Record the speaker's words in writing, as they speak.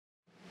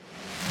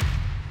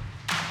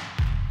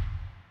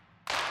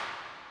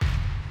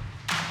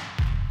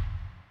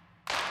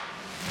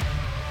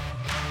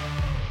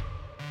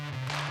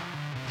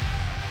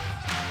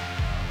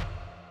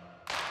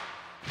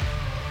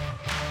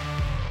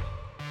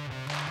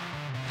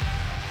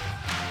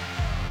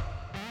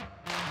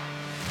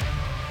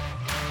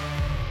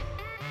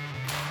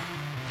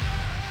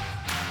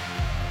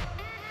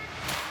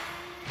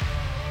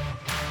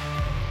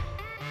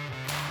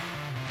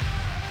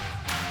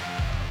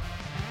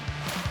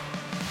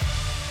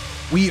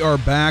We are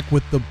back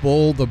with the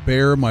bull, the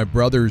bear, my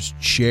brother's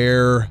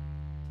chair.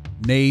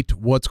 Nate,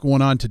 what's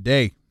going on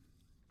today?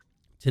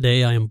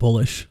 Today I am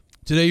bullish.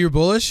 Today you're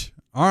bullish?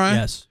 All right.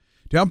 Yes.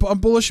 Dude, I'm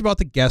bullish about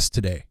the guest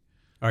today.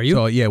 Are you?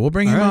 So, yeah, we'll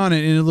bring him on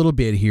in a little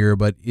bit here,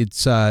 but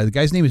it's the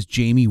guy's name is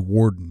Jamie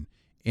Warden,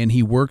 and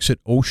he works at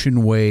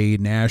Ocean Way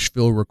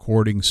Nashville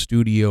Recording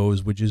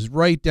Studios, which is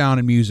right down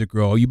in Music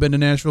Row. You been to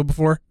Nashville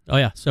before? Oh,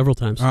 yeah, several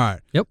times. All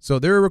right. Yep. So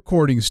they're a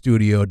recording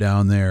studio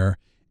down there,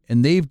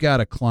 and they've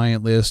got a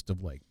client list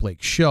of like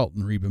Blake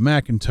Shelton, Reba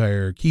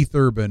McEntire, Keith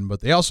Urban,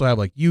 but they also have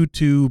like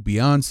U2,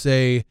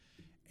 Beyonce,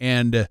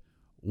 and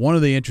one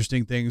of the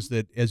interesting things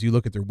that as you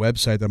look at their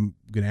website that I'm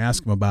going to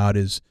ask them about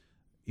is,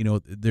 you know,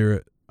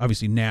 they're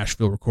obviously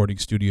Nashville Recording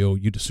Studio.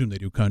 You'd assume they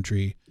do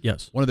country.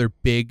 Yes. One of their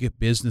big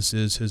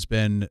businesses has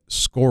been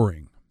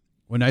scoring.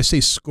 When I say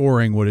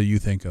scoring, what do you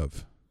think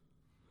of?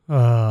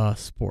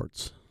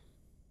 Sports.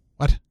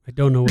 What? I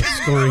don't know what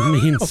scoring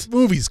means.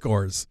 Movie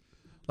scores.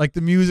 Like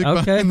the music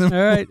Okay. behind them. All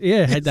right.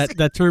 Yeah.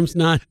 That term's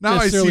not Now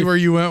I see where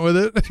you went with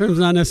it. term's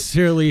not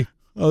necessarily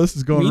Oh, this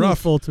is going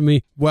meaningful rough. to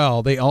me.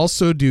 Well, they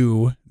also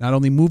do not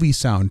only movie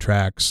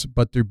soundtracks,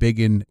 but they're big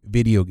in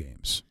video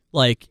games.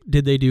 Like,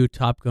 did they do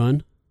Top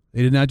Gun?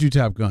 They did not do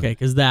Top Gun. Okay,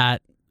 because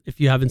that, if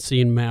you haven't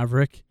seen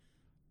Maverick,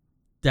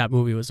 that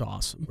movie was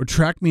awesome. Or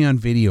track me on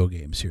video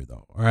games here,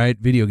 though. All right,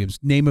 video games.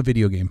 Name a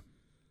video game.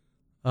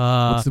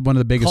 What's one of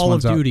the biggest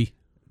ones Call of Duty.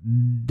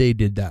 They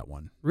did that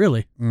one.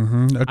 Really?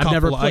 Mm-hmm. I've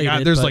never played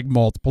it. There's like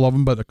multiple of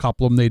them, but a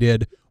couple of them they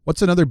did.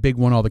 What's another big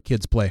one all the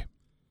kids play?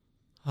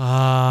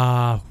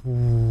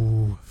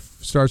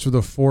 Starts with a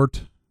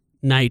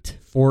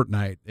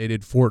Fortnite. They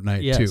did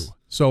Fortnite too.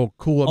 So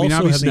cool. I mean,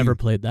 also obviously, have never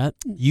played that.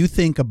 You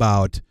think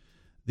about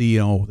the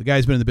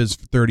guy's been in the business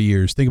for 30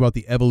 years. Think about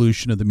the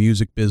evolution of the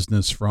music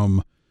business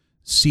from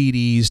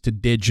CDs to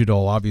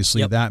digital.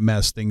 Obviously, that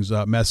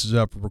messes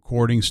up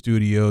recording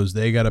studios.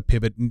 They got to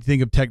pivot. And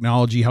think of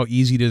technology, how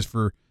easy it is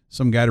for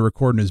some guy to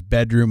record in his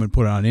bedroom and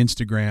put it on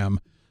Instagram.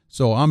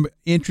 So I'm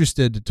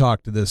interested to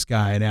talk to this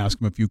guy and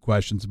ask him a few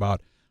questions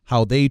about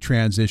how they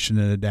transition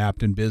and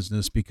adapt in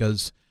business,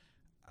 because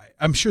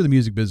I'm sure the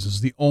music business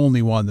is the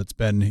only one that's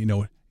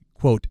been,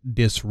 quote,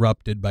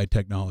 disrupted by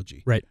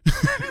technology. Right.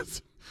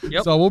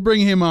 Yep. So we'll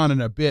bring him on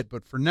in a bit,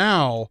 but for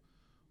now,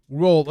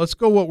 let's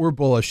go what we're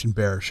bullish and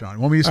bearish on.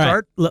 Want me to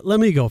start? Right. Let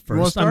me go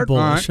first. I'm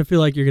bullish. Right. I feel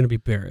like you're going to be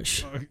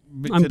bearish.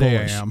 I'm Today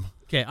bullish. I am.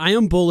 Okay, I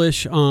am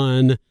bullish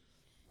on, I'm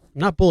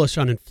not bullish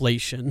on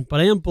inflation, but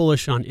I am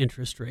bullish on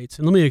interest rates.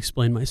 And let me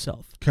explain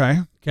myself.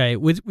 Okay.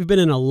 We've been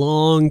in a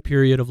long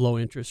period of low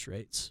interest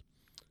rates.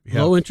 Yep.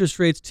 Low interest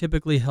rates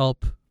typically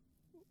help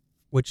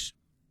which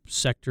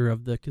sector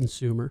of the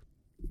consumer?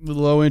 The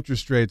low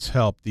interest rates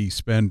help the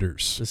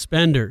spenders. The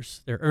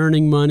spenders. They're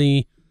earning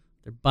money.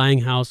 They're buying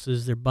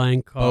houses. They're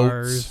buying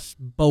cars,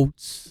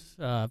 boats,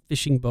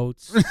 fishing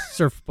boats,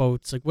 surf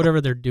boats, like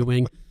whatever they're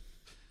doing.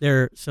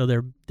 They're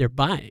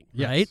buying,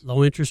 Yes. right?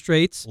 Low interest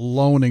rates.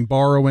 Loaning,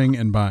 borrowing,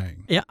 and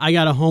buying. Yeah, I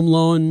got a home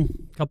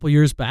loan a couple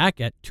years back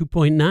at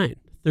 2.9,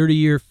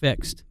 30-year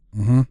fixed.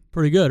 Mm-hmm.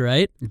 Pretty good,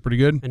 right? Pretty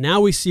good. And now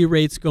we see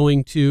rates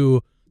going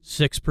to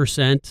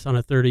 6% on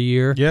a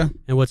 30-year. Yeah.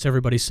 And what's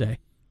everybody say?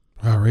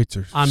 Wow, rates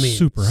are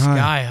super high.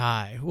 Sky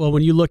high. Well,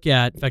 when you look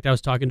at, in fact, I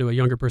was talking to a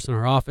younger person in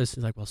our office.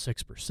 He's like, well,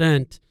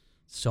 6%,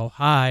 so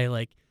high.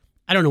 Like,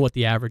 I don't know what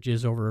the average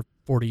is over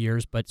 40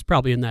 years, but it's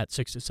probably in that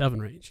 6 to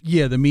 7 range.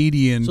 Yeah, the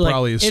median So,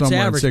 probably is it's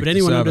somewhere average, in 6 but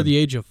anyone to 7. under the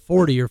age of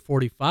 40 or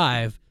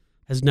 45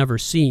 has never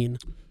seen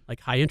like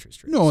high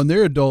interest rates. No, in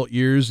their adult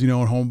years, in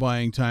home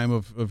buying time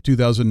of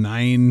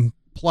 2009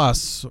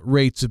 plus,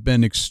 rates have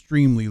been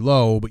extremely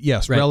low. But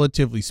yes, Right.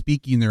 relatively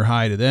speaking, they're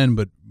high to then,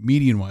 but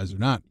median-wise, they're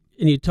not.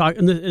 And you talk,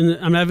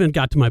 I haven't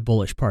got to my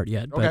bullish part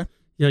yet, but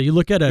Okay. you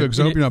look at Because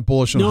I hope you're not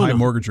bullish on high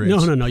mortgage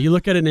rates. No. You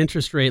look at an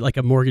interest rate like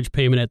a mortgage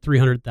payment at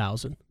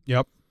 $300,000.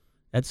 Yep.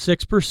 At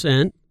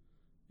 6%,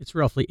 it's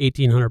roughly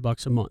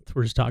 $1,800 a month.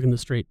 We're just talking the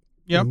straight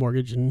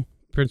mortgage and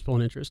principal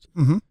and interest.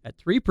 Mm-hmm. At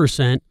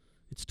 3%,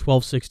 it's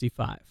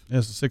 $1,265.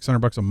 That's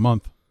 $600 a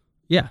month.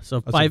 Yeah, so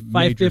That's a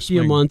major $550 a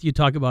swing. month. You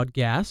talk about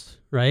gas,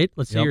 right?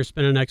 Let's say Yep. you're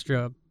spending an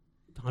extra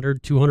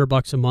 $100,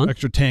 $200 a month.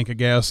 Extra tank of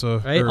gas.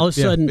 Right, all of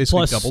a sudden, basically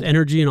plus doubled.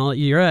 energy and all,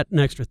 you're at an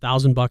extra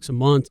 $1,000 a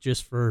month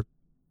just for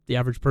the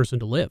average person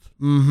to live.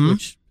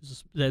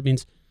 Mm-hmm. That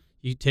means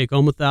you take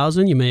home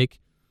 $1,000, you make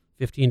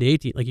 15 to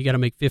 18. Like you got to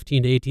make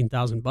 15 to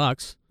 18,000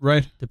 bucks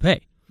Right. to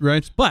pay.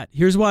 Right. But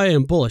here's why I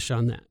am bullish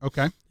on that: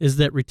 Okay. is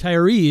that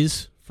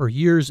retarees for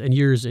years and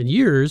years and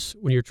years,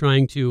 when you're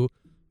trying to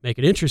make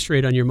an interest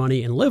rate on your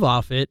money and live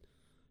off it,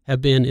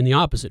 have been in the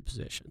opposite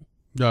position.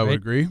 I would right?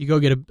 agree. You go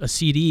get a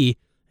CD.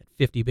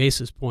 50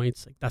 basis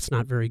points, like that's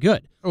not very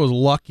good. I was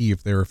lucky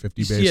if there were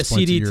 50 basis See a points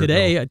CD a year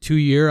today, ago. a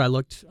 2-year, I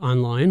looked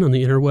online on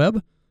the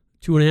interweb,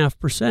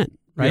 2.5%,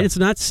 right? Yeah. It's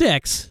not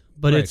 6,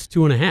 but Right. it's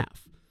 2.5.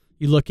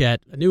 You look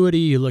at annuity,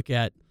 you look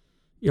at,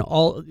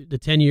 all the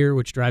 10-year,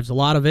 which drives a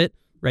lot of it,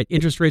 right?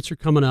 Interest rates are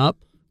coming up,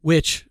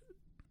 which,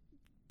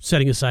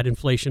 setting aside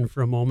inflation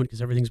for a moment,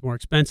 because everything's more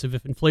expensive,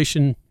 if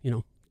inflation,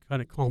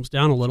 kind of calms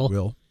down a little,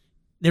 Will.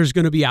 there's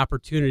going to be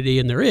opportunity,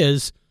 and there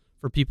is,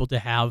 for people to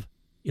have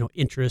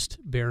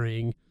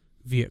interest-bearing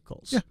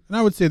vehicles. Yeah, and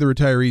I would say the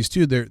retirees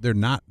too. They're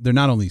not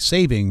only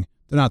saving,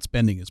 they're not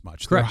spending as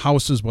much. Correct. Their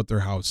house is what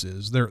their house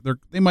is.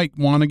 They might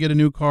want to get a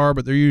new car,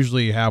 but they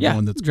usually have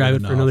one that's drive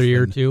good it for another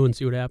year or enough, two and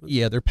see what happens.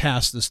 Yeah, they're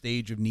past the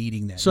stage of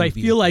needing that. So new I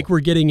feel vehicle. like we're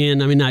getting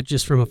in. I mean, not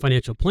just from a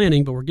financial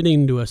planning, but we're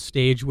getting into a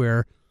stage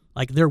where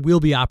like there will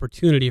be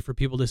opportunity for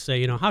people to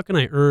say, how can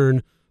I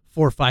earn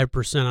 4 or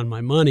 5% on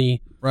my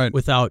money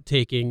without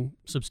taking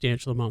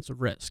substantial amounts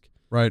of risk.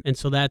 Right. And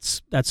so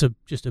that's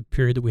just a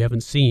period that we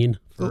haven't seen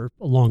for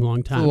a long,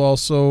 long time. So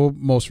also,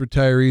 most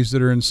retirees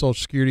that are in Social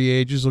Security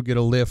ages will get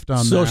a lift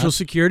on Social that.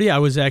 Security. I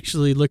was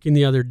actually looking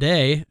the other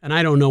day, and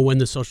I don't know when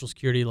the Social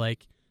Security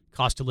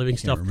cost of living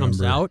stuff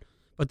comes out,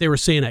 but they were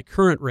saying at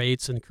current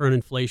rates and current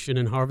inflation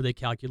and however they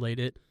calculate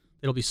it,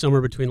 it'll be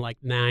somewhere between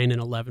 9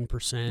 and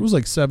 11%. It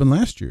was 7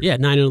 last year. Yeah,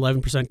 9 and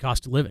 11%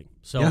 cost of living.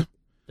 So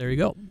there you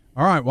go.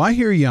 All right. Well, I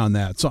hear you on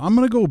that. So I'm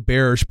going to go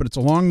bearish, but it's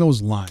along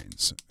those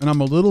lines. And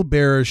I'm a little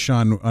bearish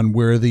on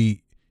where the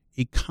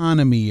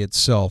economy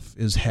itself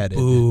is headed.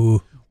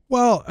 Ooh.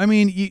 Well, I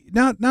mean,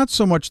 not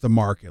so much the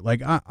market.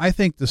 I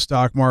think the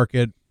stock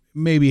market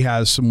maybe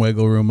has some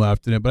wiggle room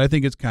left in it, but I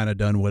think it's kind of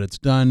done what it's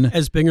done.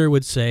 As Binger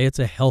would say, it's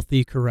a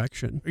healthy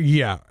correction.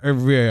 Yeah. My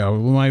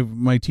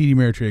TD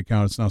Ameritrade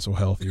account, it's not so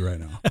healthy right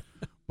now.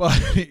 But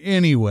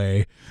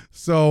anyway,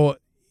 so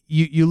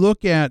you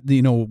look at,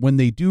 when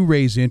they do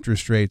raise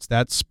interest rates,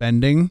 that's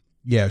spending.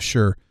 Yeah,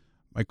 sure.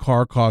 My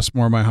car costs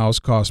more, my house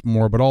costs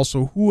more, but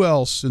also who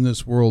else in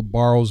this world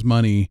borrows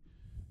money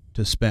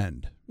to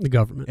spend? The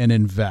government. And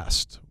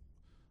invest.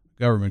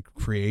 Government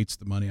creates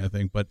the money, I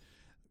think, but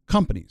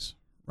companies,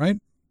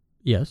 right?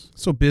 Yes.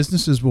 So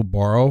businesses will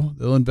borrow,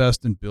 they'll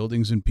invest in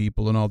buildings and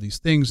people and all these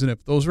things, and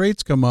if those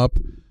rates come up,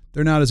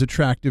 they're not as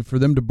attractive for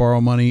them to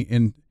borrow money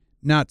and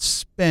not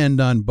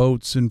spend on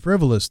boats and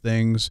frivolous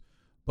things,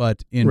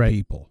 but in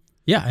people.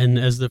 Yeah, and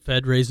as the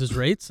Fed raises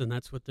rates, and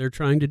that's what they're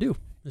trying to do.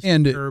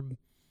 And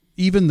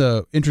even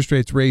the interest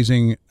rates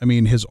raising,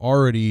 has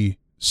already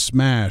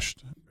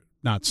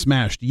not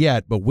smashed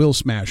yet, but will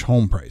smash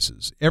home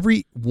prices.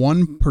 Every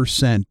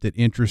 1% that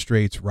interest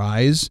rates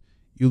rise,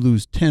 you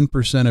lose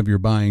 10% of your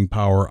buying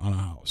power on a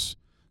house.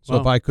 So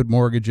if I could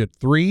mortgage at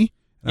 3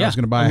 and I was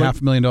going to buy a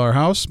 $500,000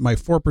 house, my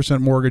 4%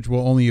 mortgage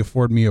will only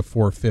afford me a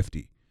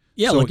 $450,000.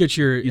 Yeah, so look at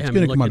your it's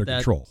going to come under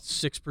control.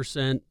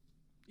 6%,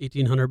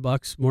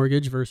 $1,800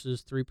 mortgage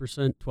versus 3%,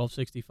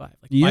 $1,265.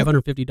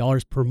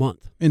 $550 per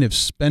month. And if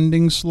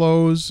spending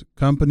slows,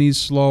 companies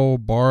slow,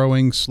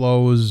 borrowing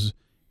slows,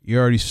 you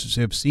already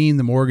have seen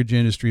the mortgage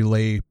industry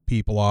lay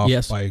people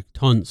off by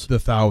tons, the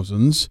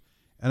thousands.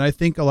 And I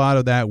think a lot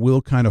of that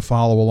will kind of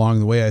follow along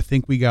the way. I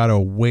think we got a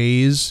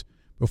ways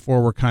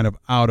before we're kind of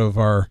out of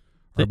our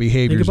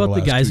behaviors. Think about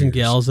the guys and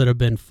gals that have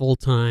been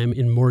full-time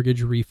in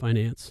mortgage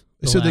refinance.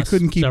 They said they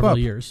couldn't keep up.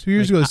 Years. 2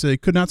 years ago, they said they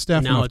could not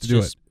staff enough to do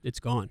it.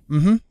 It's gone.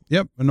 Mm-hmm.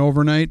 Yep. And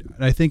overnight,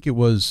 and I think it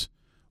was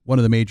one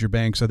of the major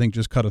banks, I think,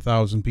 just cut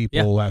 1,000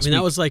 people last week.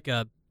 That was like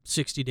a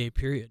 60-day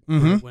period.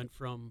 Where it went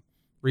from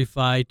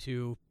refi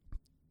to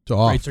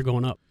off. Rates are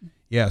going up.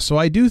 Yeah. So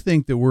I do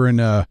think that we're in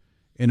a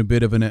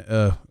bit of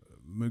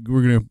we're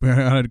going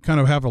to kind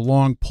of have a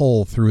long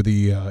pull through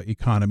the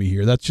economy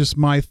here. That's just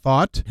my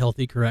thought.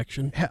 Healthy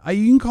correction.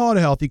 You can call it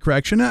a healthy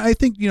correction. I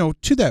think,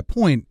 to that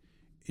point,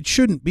 it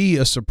shouldn't be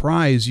a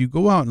surprise. You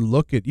go out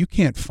and you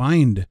can't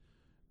find,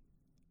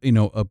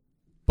 a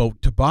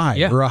boat to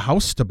buy or a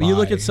house to buy. But you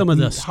look at some of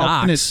the stocks.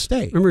 How can it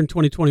stay? Remember in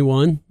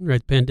 2021,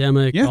 right?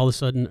 Pandemic, all of a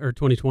sudden, or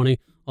 2020,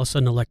 all of a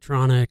sudden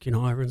electronic,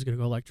 everyone's going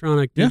to go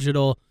electronic,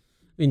 digital.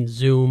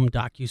 Zoom,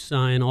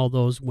 DocuSign, all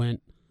those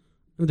went,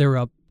 they were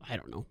up, I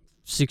don't know,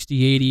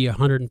 60, 80,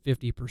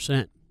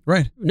 150%.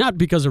 Right. Not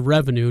because of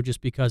revenue,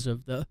 just because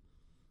of their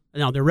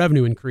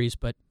revenue increased,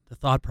 but the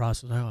thought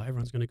process,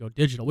 everyone's going to go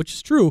digital, which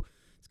is true.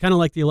 It's kind of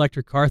like the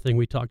electric car thing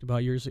we talked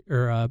about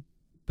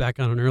back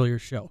on an earlier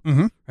show.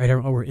 Mm-hmm.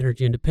 Right? We're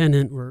energy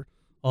independent. We're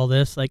all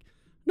this.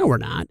 No, we're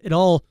not. It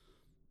all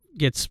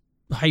gets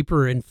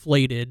hyper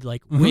inflated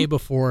way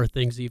before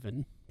things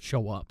even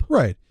show up.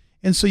 Right.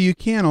 And so you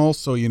can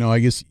also, I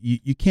guess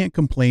you can't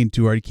complain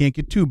too hard. You can't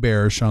get too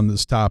bearish on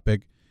this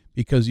topic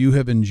because you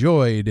have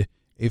enjoyed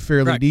a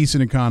fairly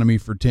decent economy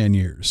for 10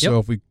 years. Yep. So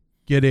if we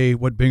get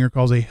what Binger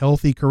calls a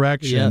healthy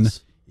correction,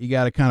 you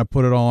got to kind of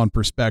put it all in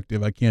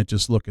perspective. I can't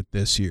just look at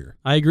this year.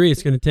 I agree.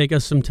 It's going to take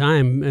us some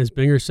time. As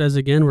Binger says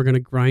again, we're going to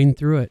grind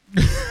through it.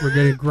 We're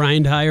going to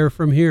grind higher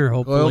from here,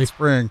 hopefully. Oil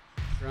spring.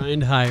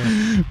 Grind higher.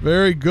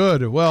 Very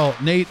good. Well,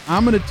 Nate,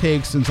 I'm going to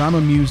take, since I'm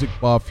a music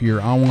buff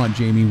here, I want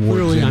Jamie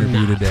Ward's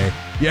interview today.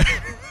 Yeah.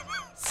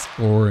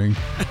 Scoring.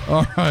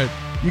 All right.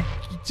 You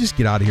just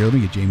get out of here. Let me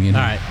get Jamie in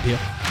here. All right. Deal.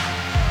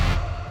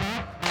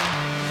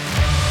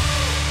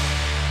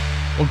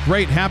 Well,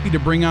 great. Happy to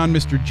bring on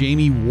Mr.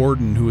 Jamie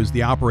Warden, who is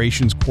the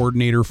operations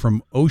coordinator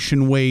from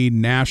Ocean Way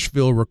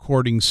Nashville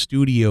Recording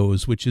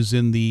Studios, which is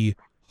in the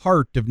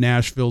heart of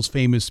Nashville's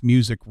famous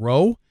Music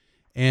Row.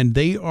 And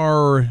they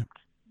are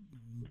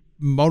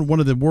one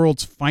of the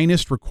world's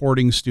finest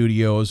recording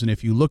studios. And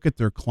if you look at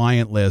their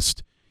client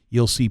list,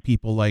 you'll see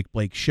people like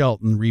Blake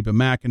Shelton, Reba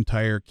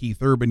McEntire, Keith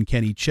Urban,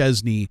 Kenny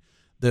Chesney,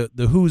 the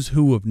who's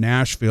who of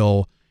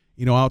Nashville.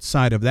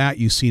 Outside of that,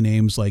 you see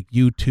names like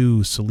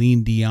U2,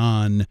 Celine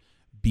Dion,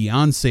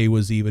 Beyonce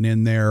was even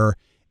in there.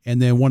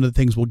 And then one of the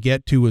things we'll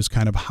get to is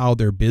kind of how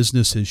their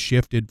business has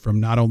shifted from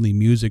not only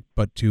music,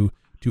 but to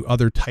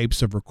other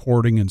types of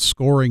recording and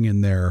scoring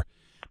in there.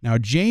 Now,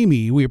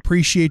 Jamie, we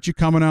appreciate you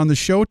coming on the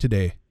show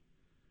today.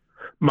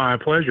 My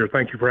pleasure.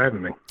 Thank you for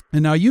having me.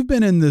 And now you've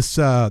been in this,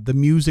 the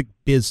music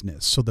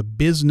business, so the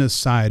business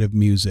side of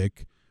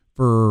music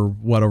for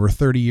over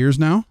 30 years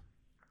now?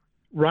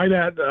 Right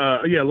at,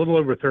 a little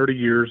over 30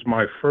 years.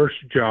 My first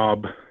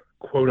job,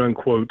 quote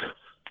unquote,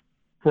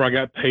 where I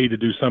got paid to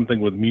do something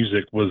with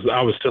music was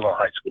I was still in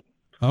high school.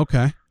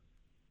 Okay.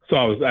 So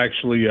I was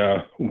actually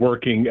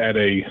working at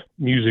a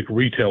music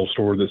retail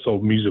store that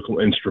sold musical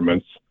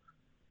instruments,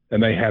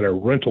 and they had a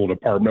rental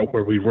department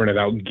where we rented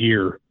out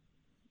gear,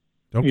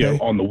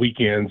 on the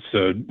weekends,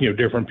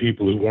 different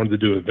people who wanted to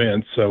do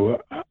events.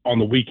 So on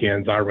the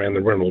weekends, I ran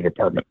the rental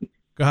department.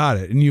 Got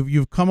it. And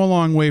you've come a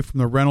long way from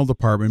the rental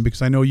department,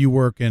 because I know you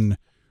work in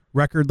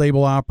record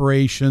label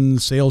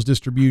operations, sales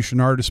distribution,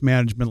 artist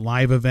management,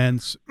 live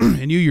events,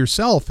 and you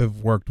yourself have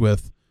worked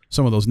with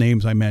some of those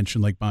names I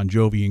mentioned, like Bon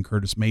Jovi and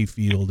Curtis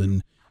Mayfield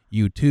and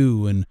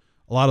U2, and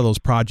a lot of those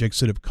projects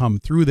that have come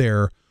through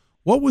there.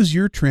 What was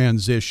your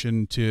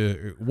transition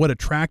to, what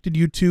attracted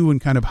you to, and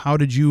kind of how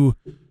did you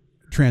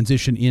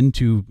transition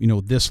into,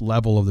 this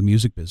level of the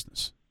music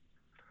business?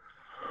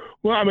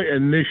 Well, I mean,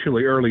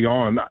 initially, early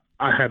on,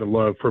 I had a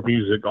love for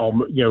music,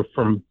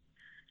 from,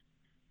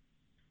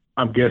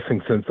 I'm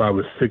guessing since I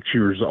was 6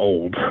 years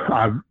old.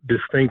 I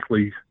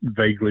distinctly,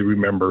 vaguely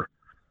remember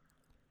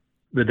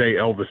the day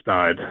Elvis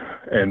died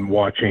and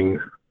watching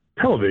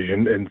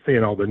television and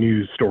seeing all the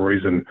news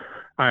stories. And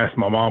I asked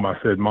my mom, I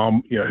said,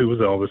 Mom, who was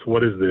Elvis?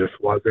 What is this?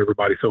 Why is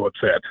everybody so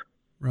upset?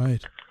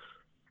 Right.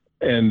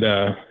 And,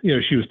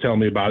 she was telling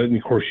me about it. And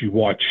of course you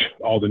watch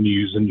all the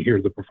news and you hear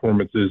the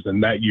performances.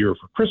 And that year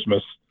for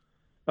Christmas,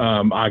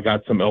 I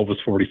got some Elvis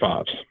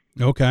 45s.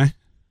 Okay.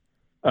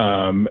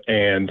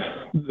 And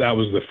that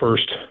was the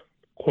first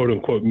quote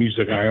unquote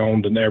music I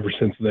owned. And ever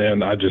since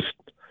then, I just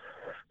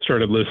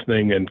started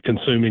listening and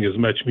consuming as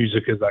much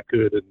music as I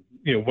could,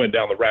 and, went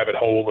down the rabbit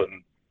hole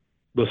and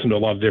listened to a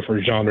lot of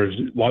different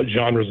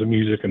genres of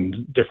music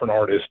and different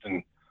artists,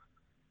 and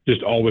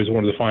just always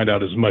wanted to find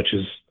out as much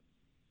as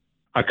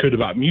I could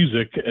about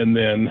music. And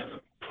then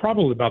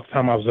probably about the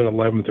time I was in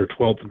 11th or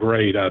 12th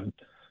grade, I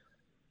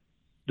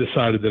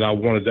decided that I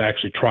wanted to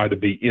actually try to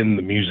be in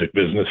the music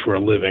business for a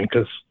living,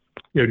 because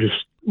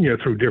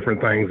through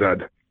different things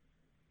I'd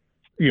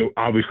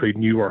obviously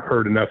knew or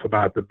heard enough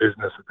about the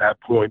business at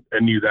that point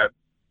and knew that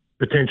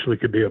potentially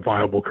could be a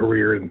viable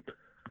career, and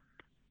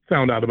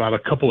found out about a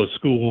couple of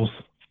schools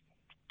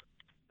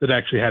that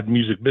actually had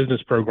music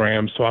business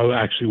programs. So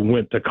I actually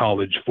went to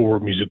college for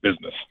music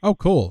business. Oh,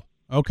 cool.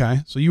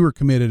 Okay. So you were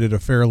committed at a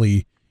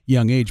fairly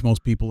young age.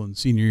 Most people in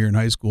senior year in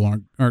high school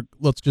aren't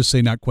let's just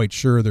say, not quite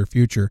sure of their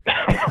future.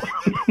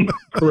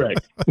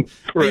 Correct.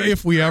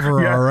 If we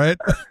ever are, right?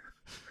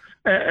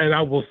 And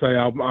I will say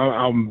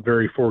I'm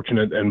very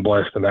fortunate and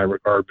blessed in that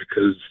regard,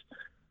 because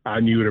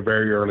I knew at a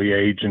very early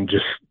age and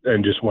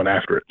just went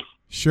after it.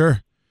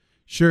 Sure.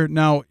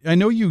 Now, I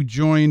know you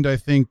joined, I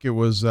think it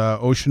was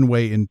Ocean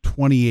Way in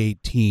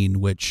 2018,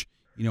 which,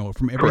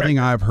 from everything Correct.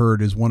 I've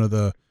heard is one of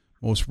the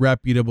most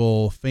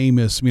reputable,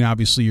 famous. I mean,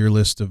 obviously your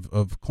list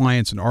of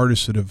clients and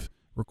artists that have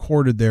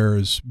recorded there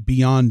is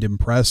beyond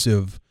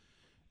impressive.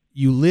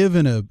 You live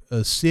in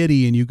a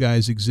city, and you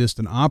guys exist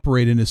and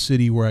operate in a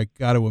city where I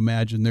got to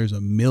imagine there's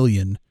 1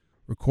 million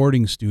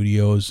recording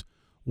studios.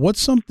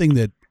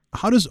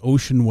 How does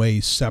Ocean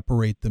Way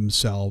separate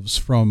themselves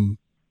from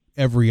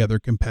every other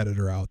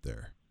competitor out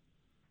there?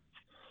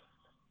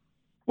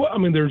 Well, I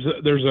mean, there's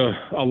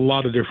a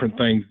lot of different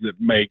things that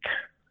make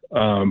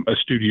a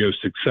studio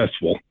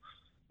successful.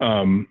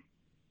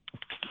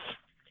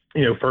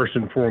 First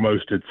and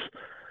foremost, it's,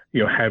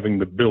 having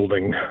the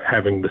building,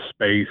 having the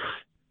space,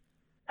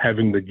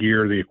 having the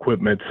gear, the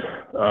equipment,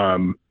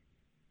 all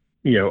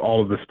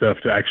of the stuff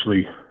to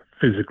actually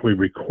physically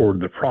record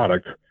the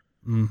product.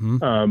 Mm-hmm.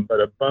 But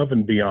above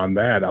and beyond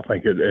that, I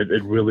think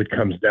it really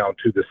comes down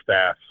to the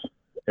staff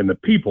and the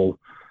people,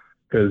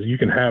 because you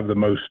can have the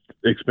most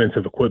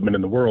expensive equipment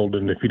in the world,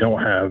 and if you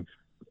don't have,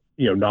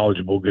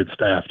 knowledgeable, good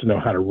staff to know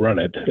how to run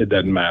it, it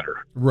doesn't matter.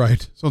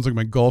 Right. Sounds like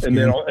my golf game.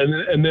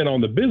 And then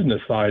on the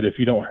business side, if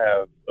you don't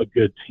have a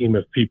good team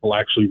of people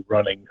actually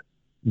running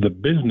the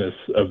business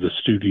of the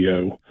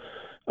studio,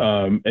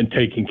 and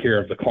taking care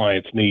of the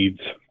client's needs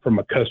from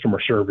a customer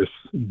service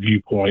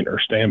viewpoint or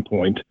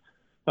standpoint,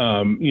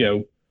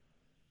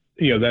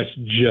 that's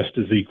just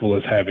as equal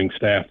as having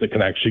staff that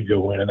can actually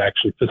go in and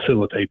actually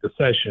facilitate the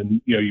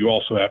session. You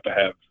also have to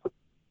have,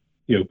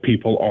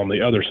 people on the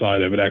other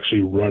side of it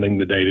actually running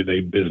the day-to-day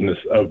business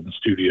of the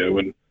studio.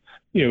 And,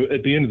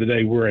 at the end of the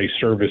day, we're a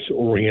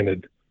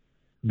service-oriented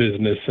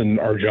business, and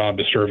our job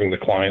is serving the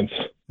clients,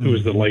 who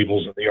is the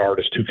labels and the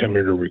artists who come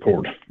here to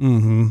record.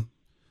 Mm-hmm.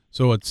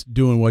 So it's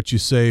doing what you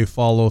say,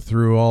 follow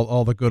through,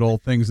 all the good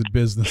old things that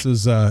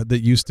businesses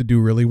that used to do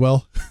really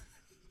well.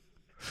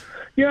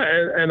 Yeah,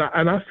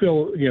 and I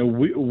feel,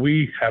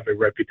 we have a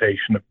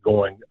reputation of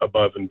going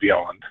above and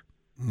beyond.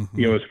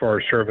 Mm-hmm. As far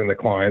as serving the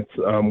clients,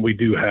 we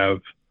do have,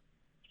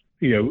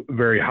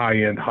 very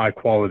high-end,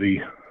 high-quality,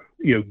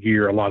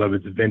 gear. A lot of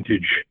it's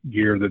vintage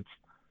gear that's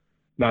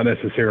not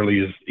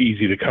necessarily as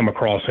easy to come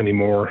across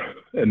anymore.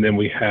 And then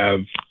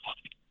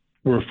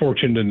we're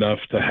fortunate enough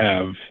to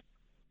have,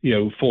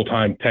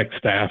 full-time tech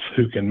staff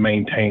who can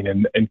maintain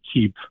and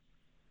keep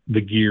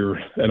the gear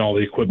and all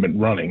the equipment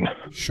running.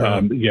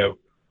 Sure.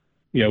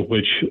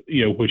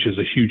 Which is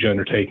a huge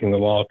undertaking. A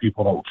lot of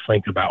people don't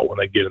think about when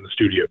they get in the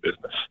studio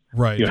business.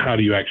 Right. How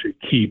do you actually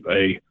keep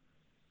a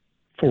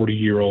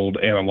 40-year-old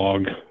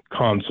analog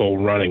console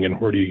running,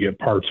 and where do you get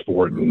parts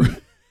for it? And,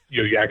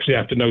 you actually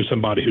have to know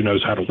somebody who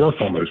knows how to work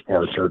on those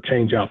parts or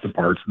change out the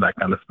parts and that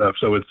kind of stuff.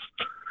 So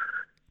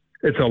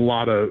it's a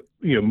lot of,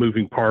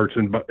 moving parts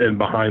and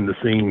behind the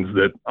scenes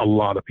that a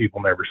lot of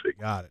people never see.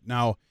 Got it.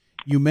 Now,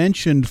 you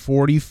mentioned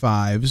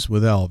 45s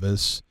with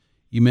Elvis.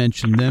 You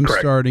mentioned them Correct.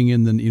 Starting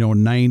in the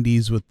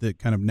 90s with the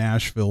kind of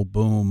Nashville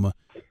boom.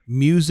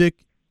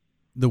 Music,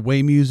 the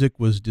way music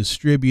was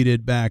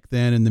distributed back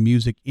then and the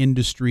music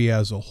industry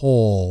as a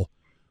whole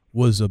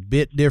was a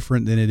bit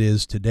different than it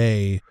is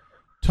today.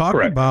 Talk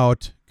Correct.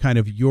 about kind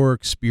of your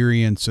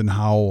experience and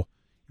how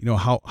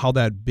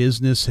that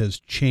business has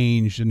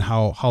changed and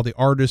how the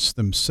artists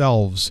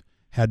themselves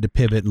had to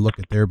pivot and look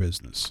at their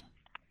business.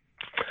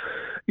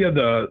 Yeah,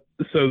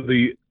 so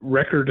the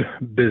record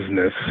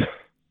business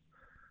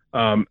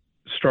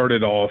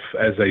started off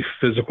as a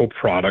physical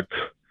product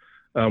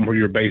where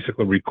you're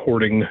basically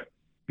recording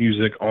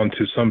music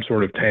onto some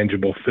sort of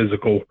tangible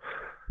physical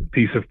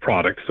piece of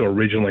product. So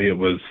originally it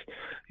was,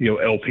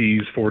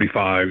 LPs,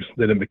 45s,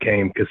 then it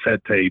became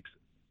cassette tapes,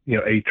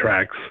 8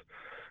 tracks,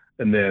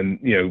 and then,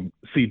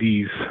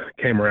 CDs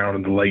came around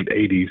in the late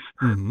 80s.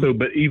 Mm-hmm. So,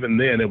 but even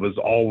then it was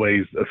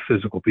always a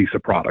physical piece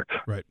of product.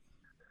 Right.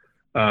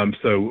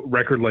 So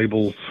record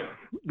labels,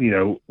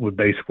 would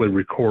basically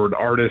record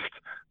artists.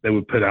 They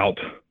would put out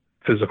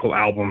physical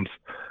albums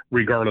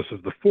regardless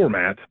of the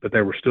format, but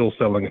they were still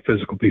selling a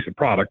physical piece of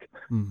product.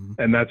 Mm-hmm.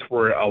 And that's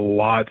where a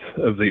lot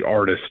of the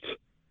artists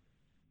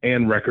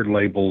and record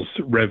labels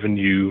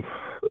revenue,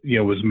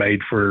 was made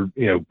for,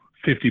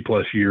 50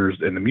 plus years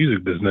in the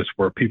music business,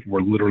 where people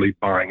were literally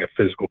buying a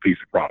physical piece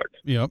of product.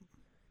 Yep.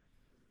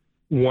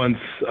 Once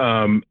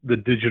the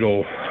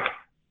digital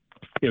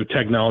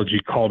technology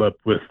caught up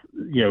with,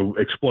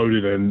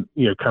 exploded and,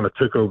 kind of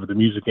took over the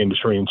music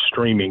industry, and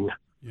streaming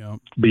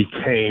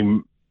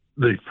became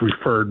the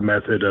preferred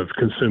method of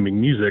consuming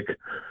music,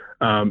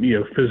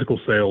 physical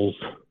sales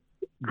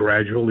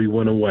gradually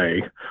went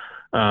away.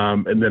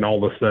 And then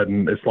all of a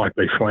sudden it's like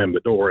they slammed the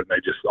door and they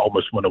just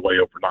almost went away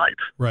overnight.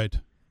 Right.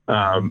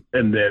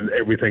 And then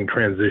everything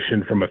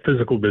transitioned from a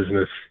physical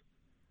business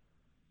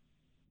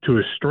to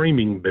a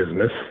streaming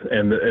business.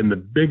 And the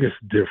biggest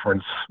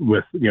difference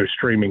with,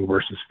 streaming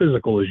versus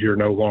physical is you're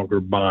no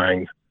longer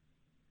buying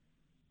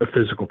a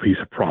physical piece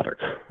of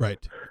product.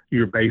 Right.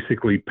 You're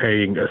basically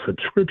paying a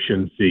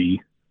subscription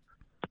fee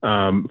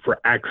for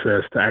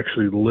access to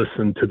actually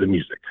listen to the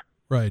music.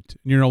 Right.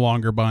 You're no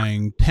longer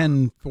buying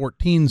 10,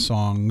 14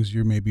 songs.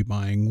 You're maybe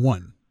buying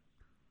one.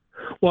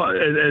 Well,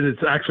 and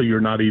it's actually, you're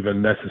not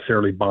even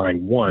necessarily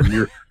buying one.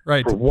 You're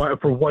right.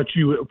 for what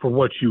you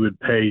would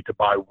pay to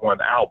buy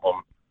one album,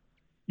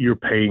 you're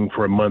paying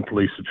for a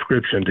monthly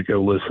subscription to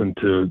go listen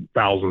to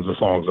thousands of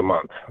songs a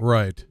month.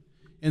 Right.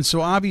 And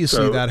so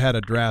obviously that had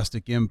a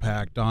drastic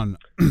impact on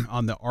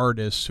the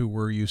artists who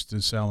were used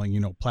to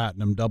selling,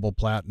 platinum, double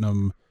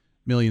platinum,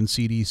 million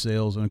CD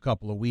sales in a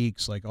couple of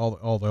weeks, like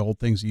all the old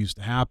things that used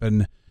to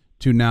happen,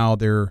 to now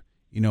their,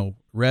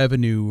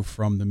 revenue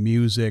from the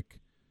music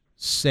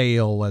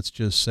sale, let's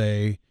just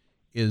say,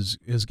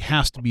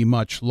 has to be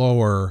much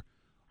lower.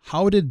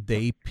 How did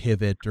they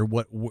pivot, or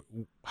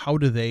how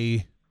do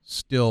they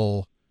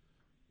still,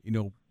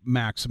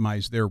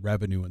 maximize their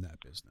revenue in that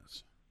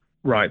business?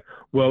 Right.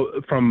 Well,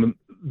 from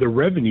the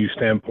revenue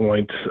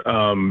standpoint,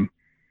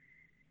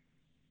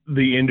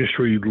 the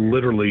industry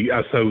literally,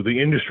 so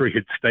the industry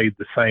had stayed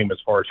the same as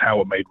far as how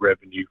it made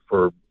revenue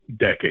for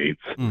decades.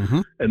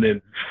 Mm-hmm. And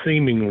then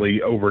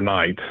seemingly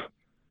overnight,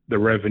 the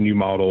revenue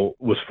model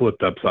was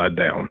flipped upside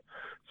down.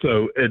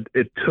 So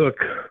it took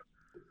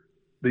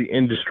the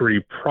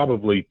industry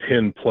probably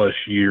 10 plus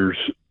years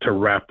to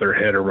wrap their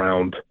head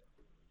around,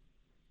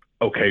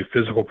 okay,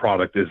 physical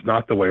product is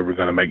not the way we're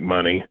going to make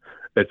money.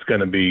 It's going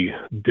to be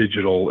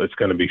digital. It's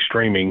going to be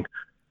streaming.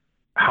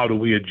 How do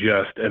we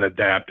adjust and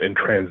adapt and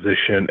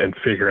transition and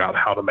figure out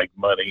how to make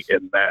money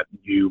in that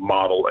new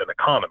model and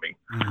economy?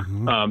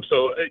 Mm-hmm.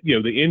 So,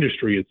 the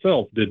industry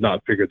itself did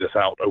not figure this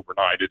out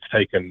overnight. It's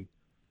taken,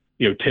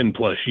 10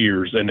 plus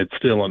years, and it's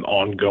still an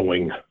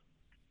ongoing,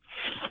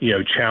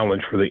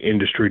 challenge for the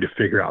industry to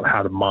figure out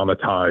how to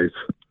monetize,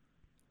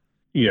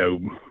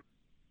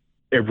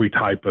 every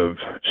type of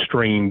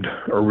streamed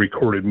or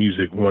recorded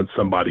music once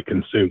somebody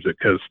consumes it.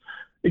 Because,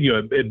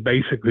 it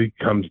basically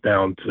comes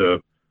down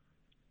to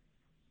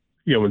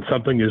when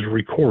something is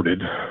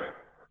recorded,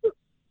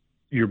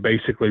 you're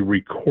basically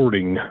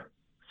recording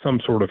some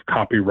sort of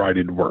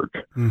copyrighted work.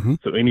 Mm-hmm.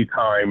 So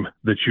anytime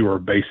that you are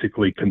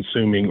basically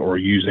consuming or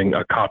using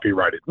a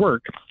copyrighted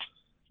work,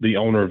 the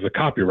owner of the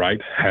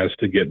copyright has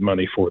to get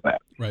money for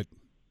that. Right.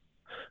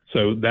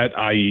 So that,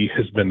 i.e.,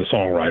 has been the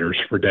songwriters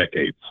for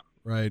decades.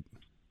 Right.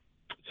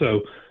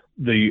 So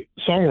the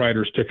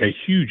songwriters took a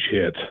huge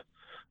hit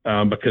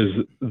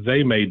because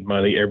they made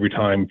money every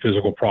time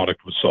physical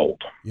product was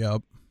sold.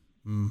 Yep.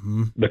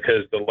 Mm-hmm.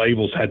 Because the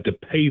labels had to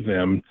pay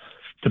them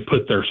to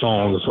put their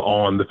songs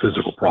on the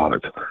physical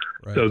product.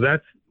 Right. So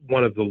that's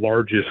one of the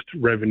largest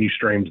revenue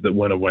streams that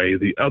went away.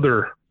 The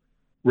other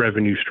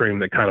revenue stream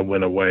that kind of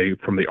went away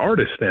from the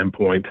artist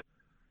standpoint,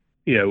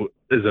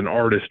 is an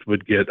artist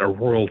would get a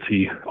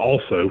royalty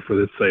also for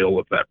the sale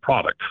of that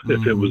product.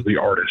 Mm-hmm. If it was the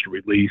artist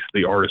release,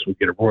 the artist would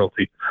get a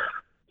royalty.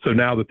 So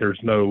now that there's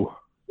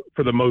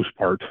for the most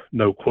part,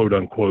 no quote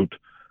unquote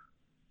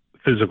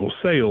physical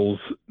sales,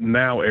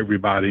 now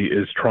everybody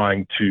is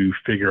trying to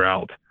figure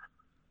out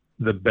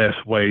the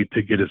best way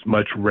to get as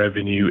much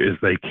revenue as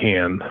they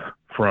can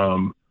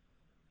from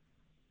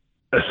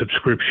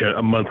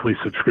a monthly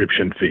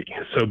subscription fee.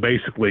 So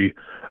basically,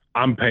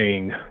 I'm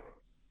paying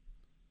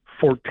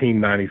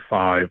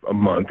 $14.95 a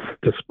month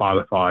to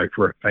Spotify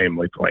for a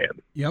family plan.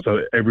 Yep. So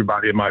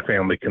everybody in my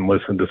family can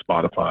listen to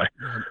Spotify.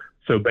 Yep.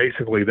 So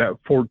basically, that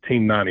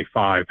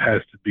 $14.95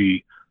 has to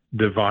be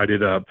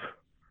divided up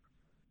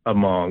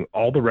among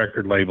all the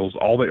record labels,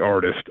 all the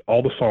artists,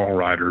 all the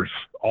songwriters,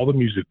 all the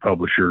music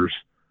publishers.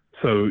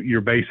 So you're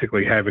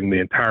basically having the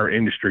entire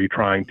industry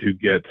trying to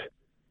get,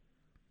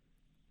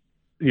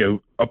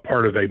 a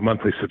part of a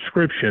monthly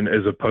subscription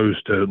as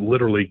opposed to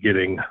literally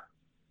getting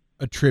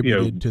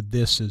attributed to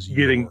this as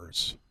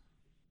yours.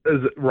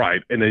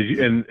 Right.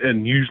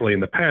 And usually in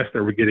the past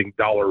they were getting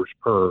dollars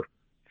per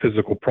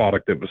physical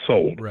product that was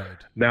sold. Right.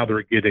 Now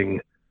they're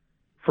getting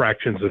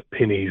fractions of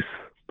pennies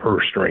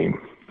per stream.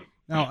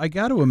 Now I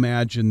got to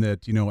imagine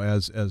that,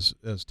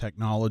 as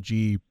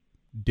technology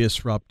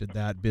disrupted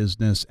that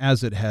business,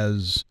 as it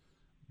has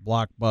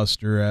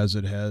Blockbuster, as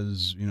it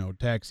has,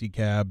 taxi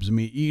cabs. I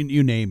mean,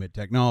 you name it,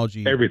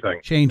 technology, everything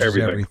changes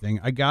everything.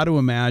 I got to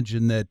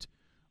imagine that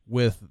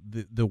with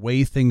the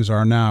way things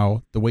are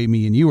now, the way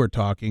me and you are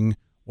talking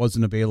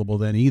wasn't available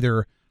then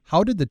either.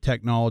 How did the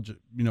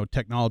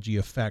technology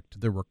affect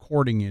the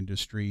recording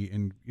industry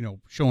and,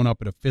 showing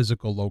up at a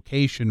physical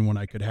location when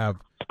I could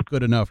have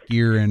good enough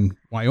gear in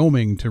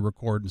Wyoming to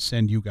record and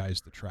send you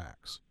guys the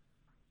tracks?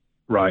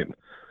 Right.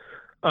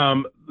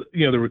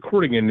 The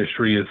recording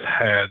industry has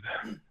had,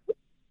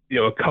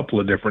 a couple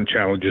of different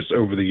challenges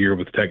over the year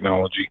with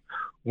technology.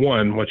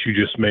 One, what you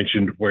just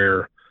mentioned,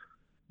 where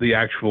the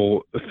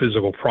actual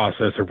physical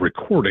process of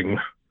recording,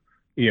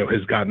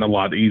 has gotten a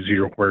lot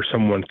easier, where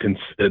someone can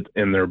sit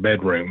in their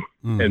bedroom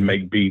and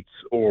make beats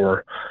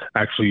or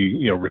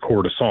actually,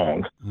 record a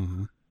song.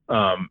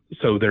 Mm-hmm.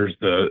 So there's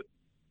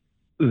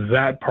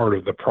that part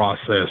of the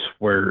process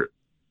where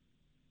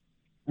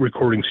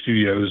recording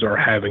studios are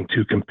having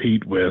to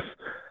compete with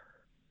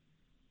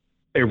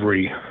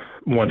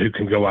everyone who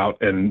can go out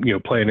and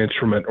play an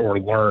instrument or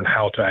learn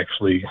how to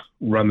actually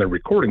run the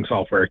recording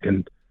software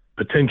can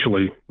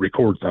potentially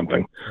record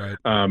something. Right.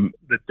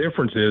 The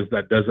difference is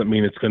that doesn't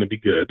mean it's going to be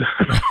good.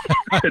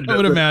 I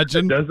would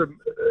imagine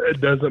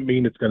it doesn't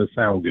mean it's going to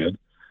sound good.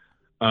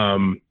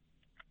 And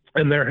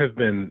there have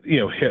been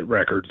hit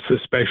records,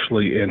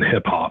 especially in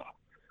hip hop,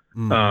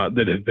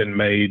 that have been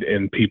made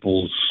in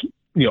people's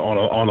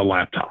on a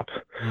laptop,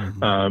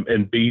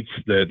 and beats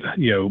that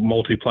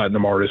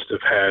multi-platinum artists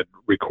have had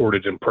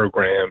recorded and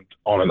programmed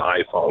on an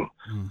iPhone.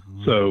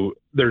 So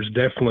there's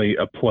definitely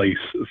a place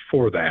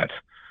for that,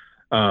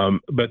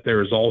 but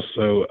there's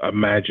also a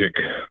magic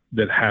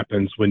that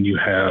happens when you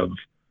have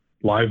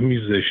live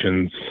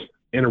musicians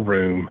in a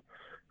room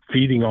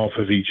feeding off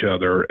of each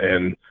other,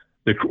 and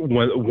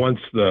once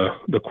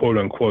the quote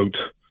unquote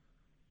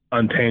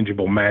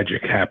untangible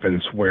magic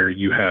happens, where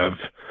you have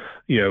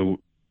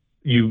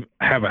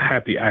a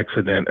happy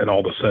accident and all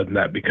of a sudden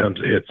that becomes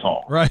a hit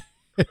song. Right.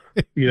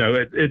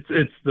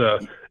 It's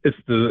the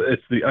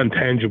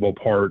untangible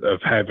part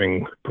of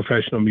having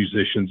professional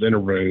musicians in a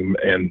room,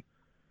 and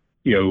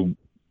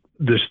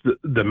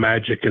the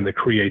magic and the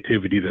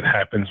creativity that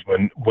happens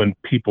when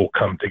people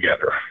come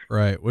together.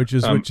 Right. Which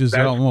is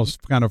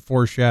almost kind of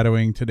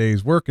foreshadowing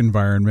today's work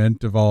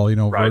environment of all,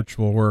 right.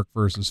 Virtual work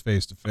versus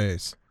face to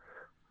face.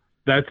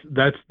 That's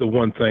the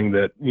one thing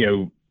that,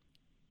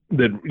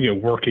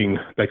 working,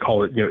 they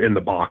call it, in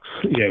the box,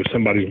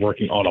 somebody's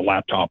working on a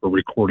laptop or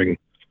recording,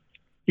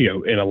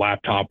 in a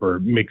laptop or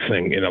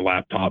mixing in a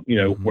laptop,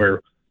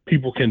 where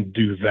people can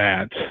do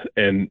that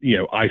and,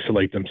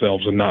 isolate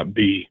themselves and not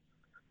be,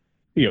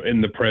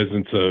 in the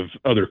presence of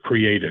other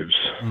creatives.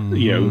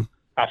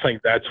 I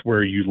think that's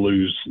where you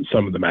lose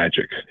some of the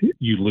magic.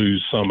 You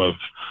lose some of,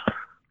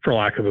 for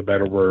lack of a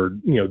better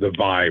word, the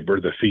vibe or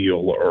the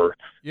feel, or,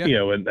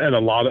 and a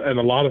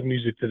lot of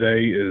music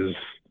today is,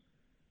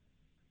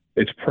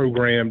 it's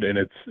programmed and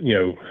it's,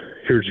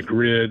 here's a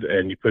grid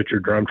and you put your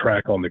drum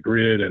track on the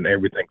grid and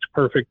everything's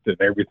perfect and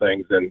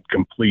everything's in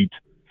complete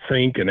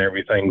sync and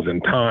everything's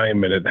in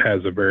time and it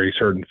has a very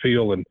certain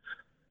feel. And,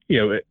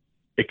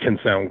 it can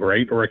sound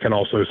great, or it can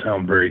also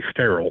sound very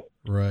sterile.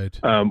 Right.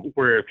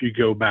 Where if you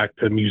go back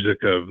to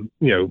music of,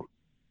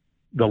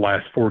 the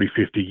last 40,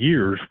 50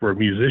 years where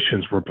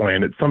musicians were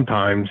playing it,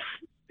 sometimes,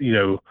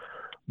 the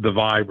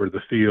vibe or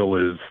the feel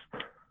is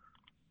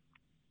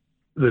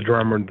the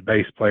drummer and the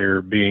bass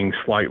player being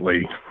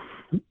slightly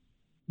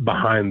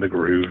behind the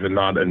groove and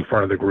not in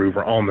front of the groove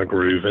or on the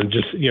groove. And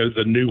just,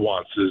 the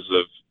nuances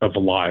of a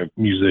live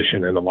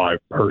musician and a live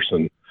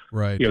person.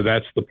 Right.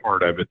 That's the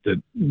part of it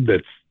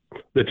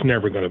that's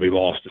never going to be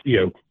lost,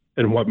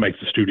 and what makes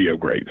the studio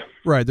great.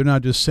 Right. They're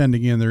not just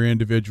sending in their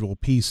individual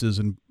pieces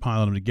and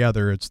piling them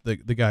together. It's the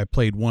guy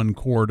played one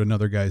chord,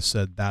 another guy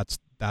said, that's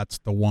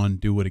the one,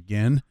 do it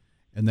again.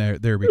 And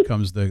there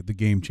becomes the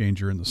game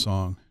changer in the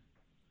song.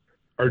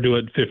 Or do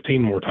it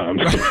 15 more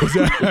times.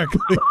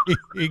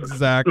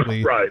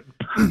 Exactly. Right.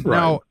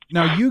 Now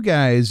you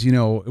guys,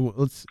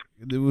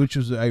 which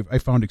is I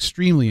found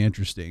extremely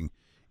interesting,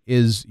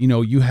 is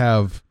you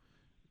have,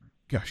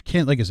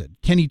 like I said,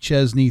 Kenny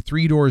Chesney,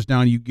 Three Doors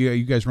Down. You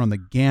guys run the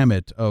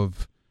gamut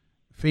of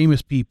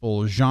famous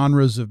people,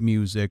 genres of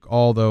music,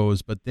 all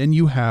those. But then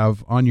you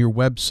have on your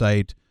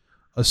website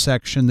a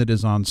section that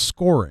is on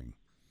scoring.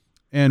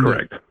 And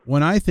correct.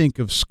 When I think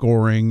of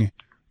scoring,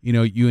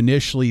 you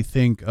initially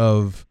think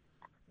of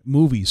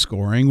movie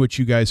scoring, which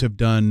you guys have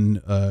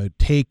done.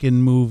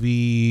 Taken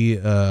movie.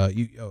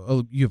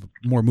 You have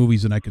more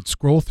movies than I could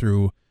scroll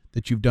through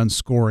that you've done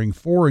scoring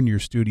for in your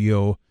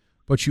studio.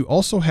 But you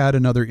also had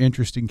another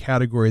interesting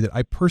category that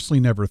I personally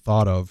never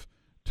thought of.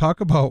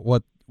 Talk about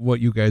what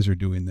you guys are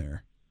doing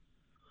there.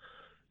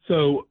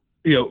 So,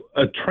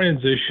 a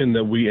transition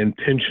that we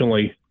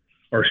intentionally,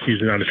 or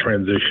excuse me, not a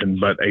transition,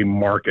 but a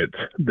market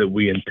that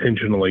we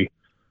intentionally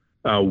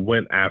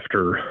went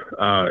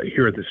after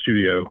here at the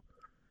studio,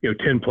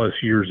 10 plus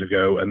years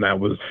ago. And that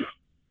was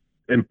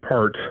in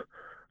part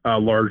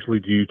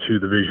largely due to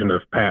the vision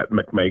of Pat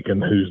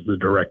McMakin, who's the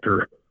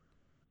director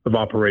of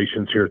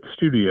operations here at the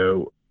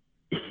studio.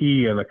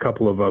 He and a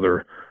couple of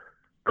other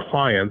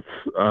clients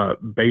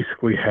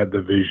basically had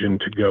the vision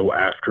to go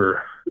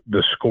after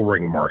the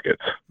scoring market.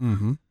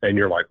 Mm-hmm. And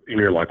you're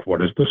like,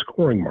 what is the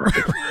scoring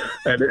market?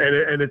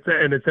 and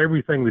it's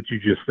everything that you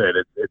just said.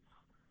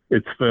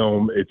 It's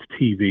film, it's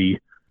TV.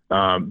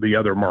 The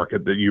other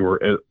market that you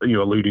were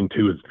alluding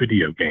to is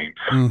video games.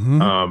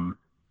 Mm-hmm.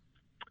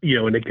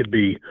 And it could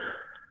be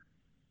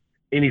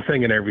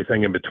anything and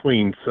everything in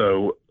between.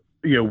 So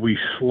we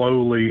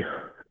slowly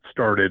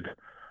started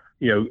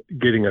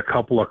getting a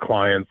couple of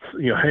clients,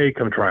 hey,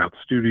 come try out the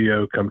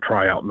studio, come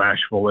try out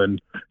Nashville. And,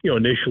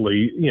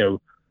 initially,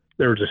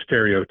 there was a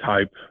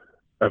stereotype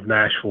of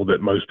Nashville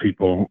that most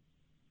people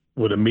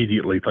would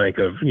immediately think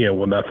of,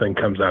 well, nothing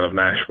comes out of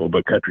Nashville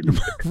but country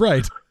music.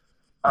 Right.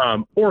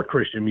 Or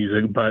Christian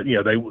music. But,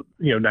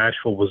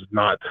 Nashville was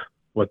not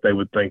what they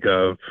would think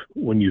of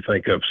when you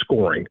think of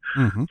scoring.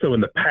 Mm-hmm. So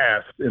in the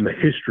past, in the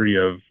history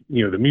of,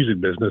 the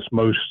music business,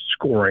 most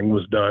scoring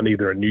was done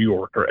either in New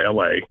York or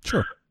LA.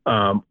 Sure.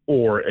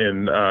 Or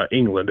in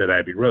England at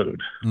Abbey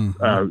Road,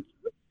 mm-hmm.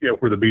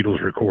 Where the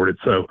Beatles recorded.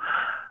 So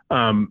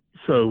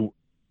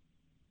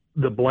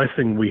the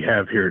blessing we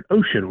have here at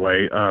Ocean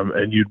Way,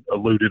 and you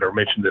alluded or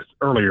mentioned this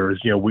earlier, is,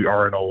 we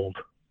are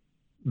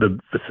the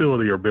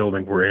facility or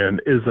building we're in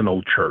is an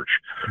old church.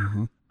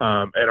 Mm-hmm.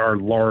 And our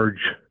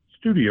large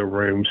studio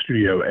room,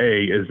 Studio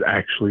A, is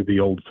actually the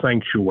old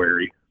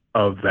sanctuary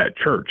of that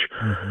church.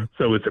 Mm-hmm.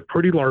 So it's a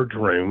pretty large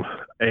room,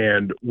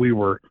 and we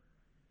were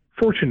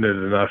fortunate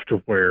enough to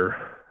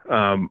where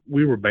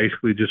we were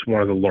basically just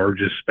one of the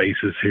largest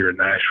spaces here in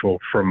Nashville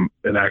from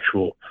an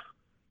actual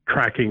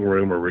tracking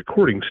room or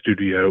recording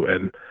studio.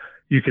 And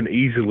you can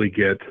easily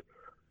get,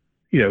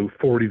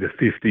 40 to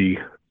 50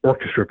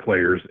 orchestra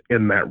players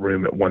in that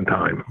room at one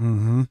time.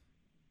 Mm-hmm.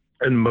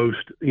 And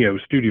most,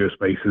 studio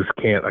spaces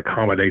can't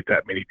accommodate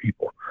that many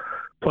people.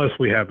 Plus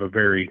we have a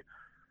very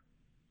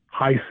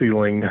high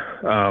ceiling.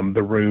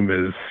 The room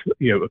is,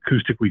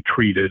 acoustically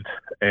treated,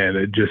 and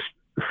it just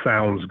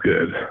sounds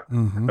good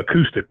mm-hmm.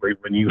 acoustically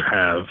when you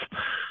have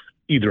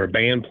either a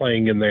band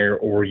playing in there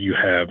or you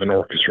have an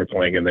orchestra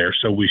playing in there.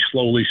 So we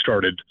slowly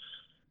started,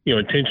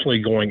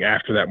 intentionally going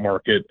after that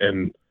market,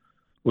 and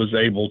was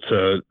able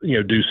to,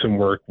 do some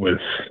work with,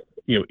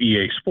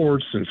 EA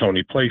Sports and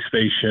Sony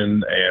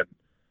PlayStation, and,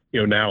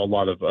 now a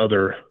lot of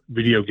other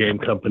video game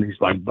companies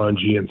like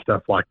Bungie and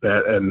stuff like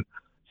that. And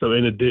so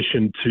in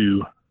addition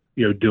to,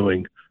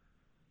 doing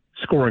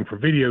scoring for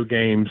video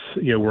games,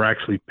 we're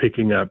actually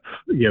picking up,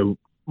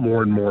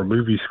 more and more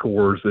movie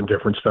scores and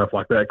different stuff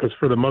like that. Because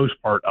for the most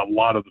part, a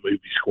lot of the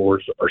movie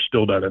scores are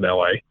still done in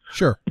LA.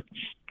 Sure.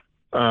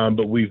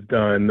 But we've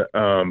done,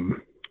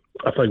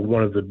 I think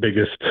one of the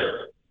biggest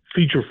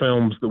feature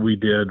films that we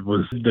did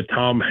was the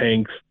Tom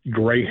Hanks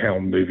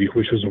Greyhound movie,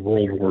 which was a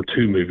World War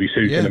II movie. So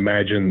you can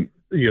imagine,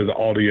 the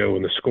audio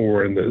and the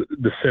score and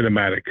the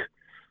cinematic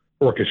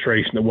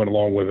orchestration that went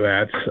along with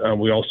that.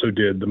 We also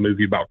did the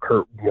movie about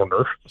Kurt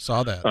Warner.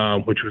 Saw that.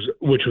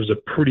 Which was a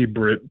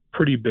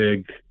pretty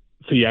big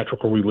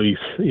theatrical release,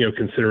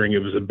 considering it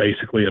was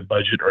basically a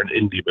budget or an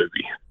indie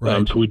movie.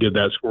 Right. So we did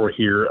that score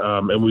here,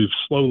 and we've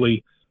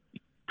slowly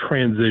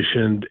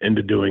transitioned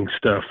into doing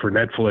stuff for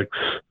Netflix.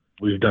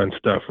 We've done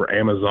stuff for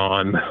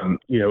Amazon,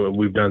 and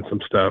we've done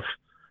some stuff,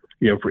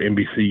 for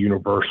NBC,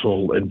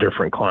 Universal, and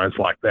different clients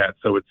like that.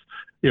 So it's,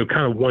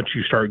 kind of once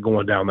you start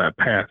going down that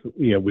path,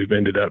 we've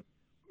ended up,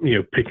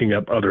 picking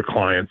up other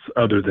clients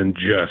other than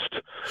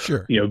just,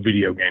 sure,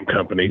 video game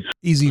companies.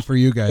 Easy for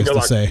you guys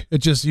to say. You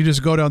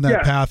just go down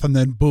that path and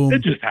then boom,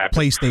 it just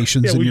happens.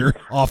 PlayStation's in your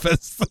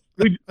office.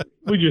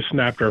 we just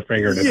snapped our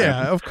finger.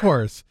 Yeah, of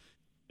course.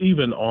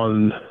 Even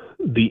on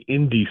the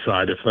indie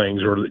side of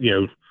things, or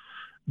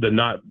the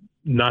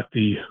not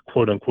the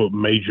quote unquote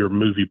major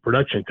movie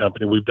production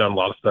company, we've done a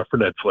lot of stuff for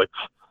Netflix.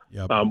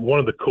 Yep. One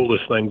of the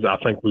coolest things I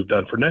think we've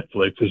done for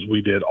Netflix is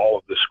we did all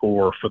of the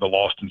score for the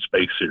Lost in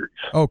Space series.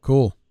 Oh,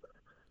 cool.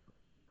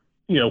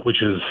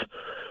 Which is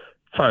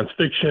science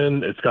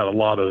fiction. It's got a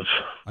lot of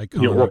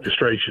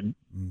orchestration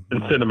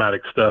and cinematic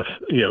stuff,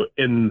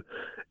 in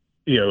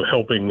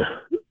helping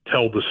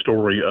tell the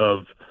story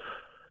of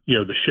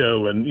the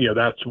show. And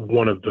that's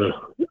one of the,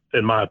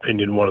 in my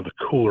opinion, one of the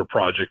cooler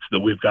projects that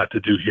we've got to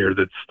do here.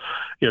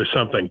 That's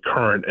something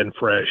current and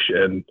fresh,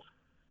 and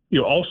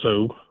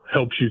also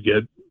helps you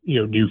get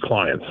new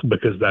clients,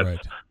 because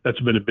that's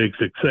been a big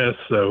success.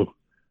 So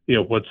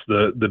what's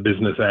the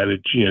business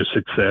adage?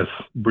 Success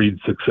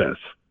breeds success.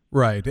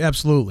 Right.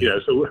 Absolutely.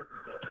 So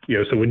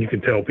when you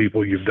can tell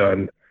people you've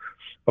done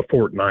a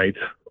Fortnite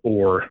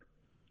or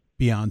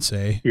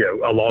Beyonce,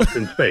 a Lost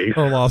in Space,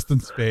 or Lost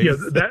in Space,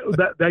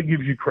 that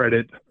gives you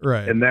credit,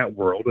 right, in that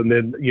world. And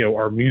then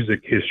our music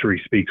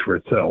history speaks for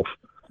itself.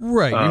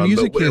 Right. Your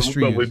music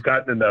history. But we've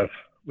gotten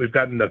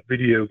enough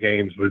video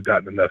games, we've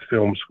gotten enough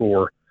film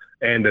score,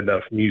 and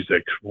enough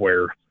music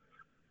where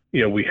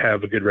we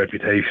have a good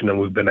reputation, and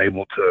we've been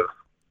able to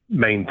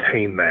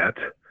maintain that,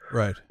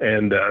 right,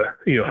 and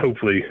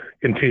hopefully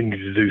continue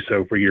to do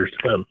so for years to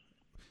come.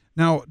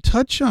 Now,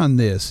 touch on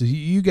this.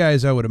 You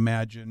guys, I would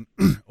imagine,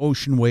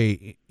 Ocean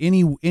Way,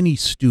 any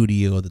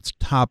studio that's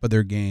top of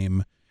their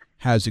game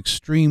has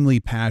extremely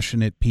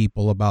passionate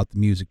people about the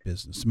music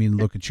business. I mean,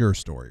 look at your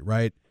story,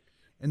 right?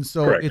 And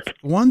so Correct. It's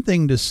one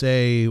thing to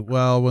say,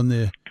 well, when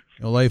the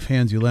life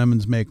hands you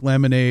lemons, make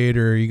lemonade,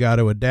 or you got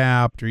to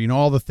adapt, or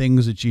all the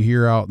things that you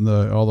hear out in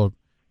all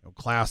the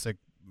classic,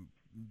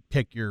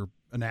 pick your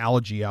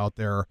analogy out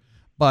there.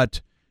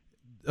 But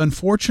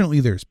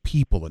unfortunately, there's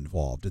people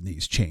involved in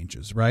these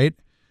changes, right?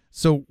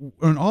 So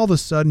when all of a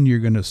sudden you're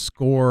going to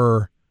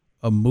score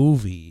a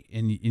movie,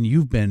 and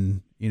you've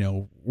been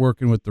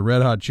working with the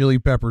Red Hot Chili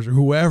Peppers or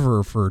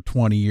whoever for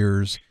 20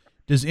 years,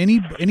 does any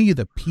of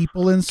the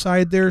people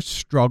inside there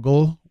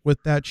struggle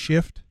with that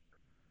shift?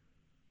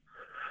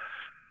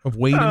 Of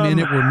wait a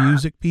minute, we're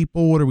music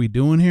people. What are we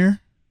doing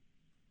here?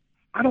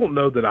 I don't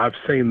know that I've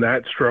seen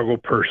that struggle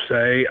per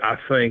se. I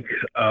think,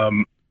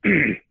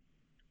 in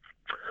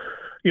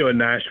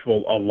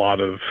Nashville, a lot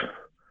of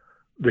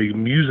the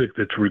music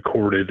that's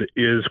recorded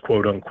is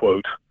quote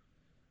unquote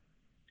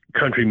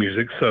country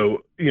music.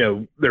 So,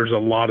 there's a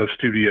lot of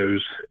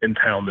studios in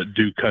town that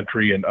do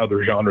country and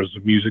other genres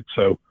of music.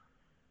 So,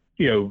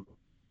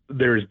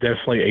 there's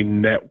definitely a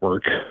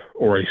network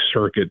or a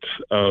circuit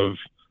of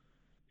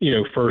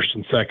first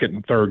and second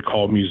and third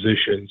call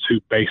musicians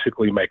who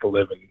basically make a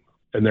living,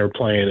 and they're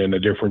playing in a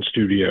different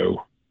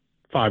studio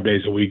 5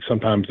 days a week.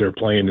 Sometimes they're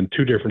playing in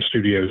 2 different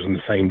studios in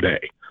the same day.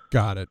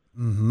 Got it.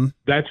 Mm-hmm.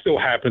 That still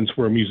happens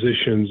where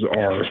musicians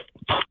are,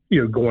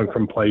 going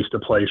from place to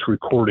place,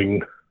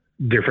 recording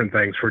different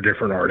things for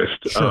different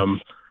artists. Sure.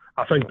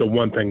 I think the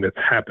one thing that's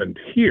happened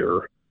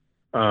here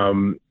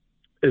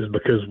is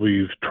because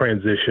we've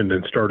transitioned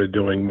and started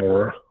doing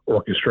more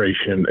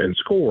orchestration and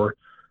score.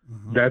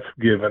 Mm-hmm. That's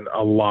given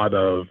a lot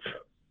of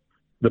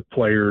the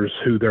players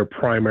who their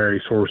primary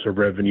source of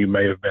revenue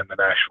may have been the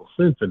Nashville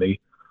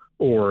Symphony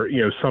or,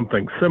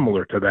 something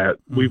similar to that.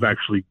 Mm-hmm. We've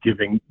actually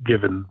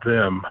given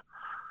them,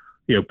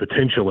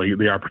 potentially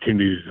the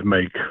opportunity to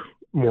make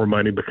more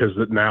money because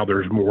now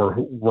there's more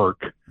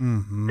work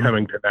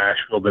coming to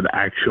Nashville that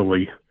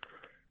actually,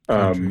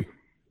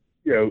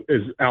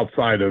 is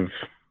outside of,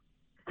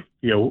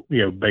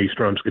 bass,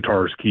 drums,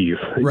 guitars, keys,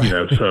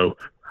 right. So,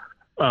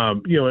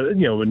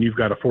 when you've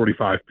got a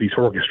 45-piece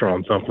orchestra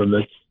on something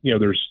that's,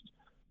 there's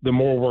the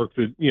more work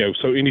that,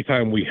 so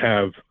anytime we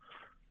have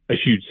a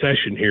huge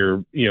session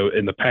here,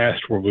 in the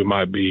past where we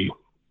might be,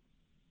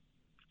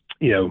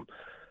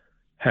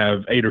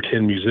 have 8 or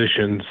 10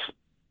 musicians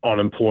on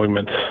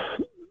employment,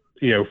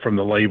 from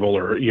the label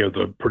or,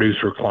 the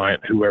producer,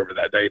 client, whoever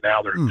that day,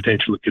 now there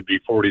potentially could be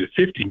 40 to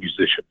 50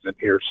 musicians in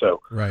here.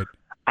 So right.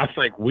 I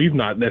think we've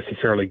not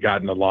necessarily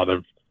gotten a lot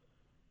of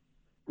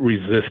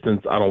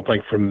resistance, I don't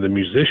think, from the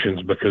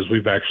musicians because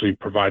we've actually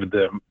provided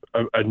them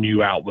a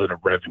new outlet of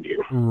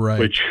revenue, right.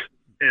 which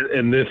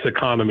in this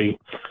economy,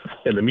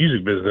 in the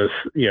music business,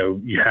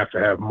 you have to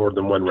have more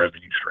than one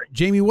revenue stream.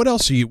 Jamie, what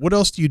else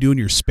do you do in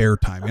your spare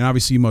time? And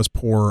obviously you must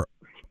pour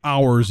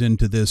hours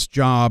into this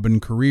job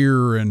and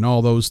career and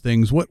all those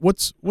things.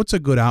 What's a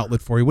good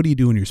outlet for you? What do you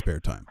do in your spare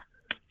time?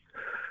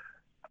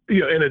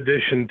 In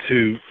addition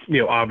to,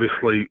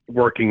 obviously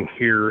working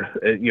here,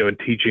 and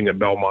teaching at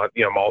Belmont,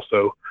 I'm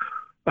also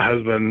a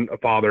husband, a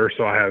father,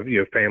 so I have,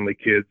 family,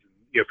 kids,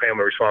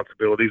 family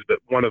responsibilities. But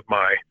one of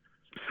my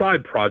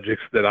side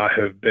projects that I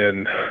have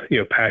been,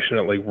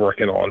 passionately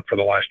working on for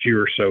the last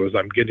year or so is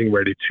I'm getting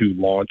ready to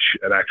launch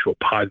an actual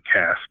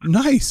podcast.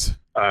 Nice.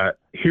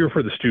 Here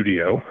for the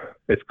studio.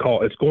 It's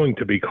going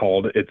to be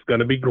called It's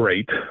Gonna Be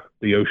Great,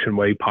 the Ocean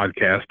Way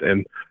podcast.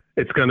 And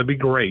It's Gonna Be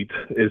Great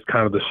is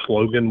kind of the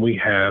slogan we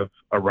have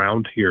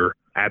around here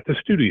at the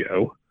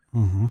studio.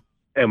 Mm-hmm.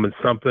 And when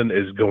something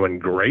is going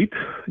great,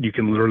 you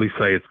can literally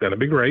say it's going to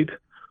be great.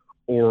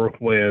 Or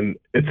when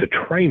it's a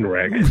train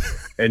wreck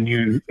and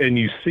you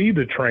see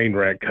the train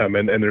wreck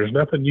coming and there's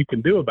nothing you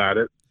can do about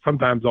it,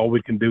 sometimes all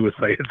we can do is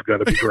say it's going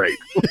to be great.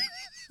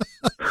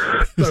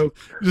 So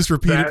just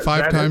repeat it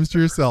 5 times to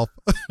yourself.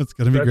 It's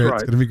going to be great. Right.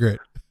 It's going to be great.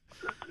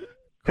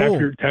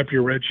 Cool. Tap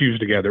your red shoes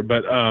together.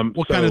 But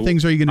what kind of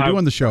things are you going to do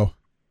on the show?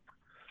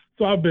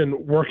 So I've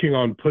been working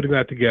on putting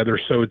that together.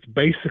 So it's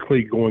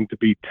basically going to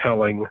be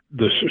telling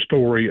the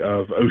story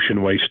of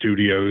Ocean Way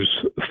Studios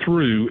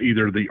through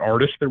either the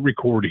artists that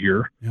record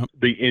here, yep,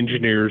 the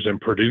engineers and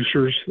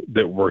producers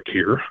that work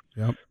here,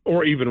 yep,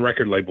 or even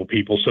record label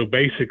people. So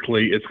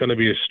basically it's going to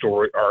be a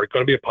story, or it's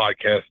going to be a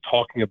podcast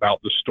talking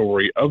about the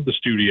story of the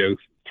studio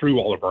through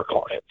all of our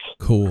clients.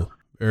 Cool.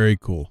 Very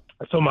cool.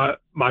 So my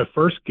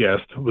first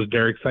guest was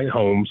Derek St.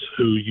 Holmes,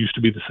 who used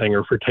to be the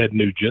singer for Ted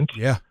Nugent.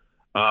 Yeah.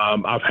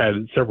 I've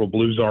had several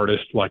blues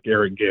artists like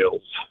Eric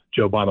Gales,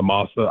 Joe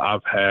Bonamassa.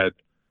 I've had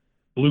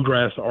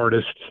bluegrass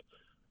artists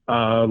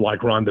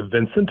like Rhonda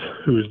Vincent,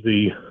 who is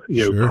the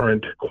Sure,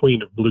 current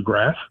queen of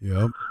bluegrass.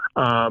 Yep.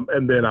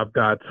 And then I've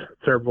got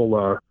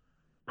several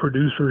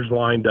producers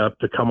lined up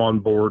to come on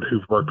board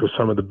who've worked with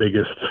some of the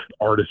biggest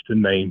artists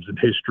and names in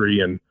history.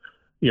 And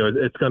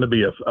it's going to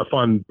be a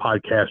fun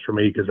podcast for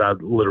me because I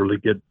literally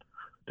get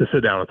to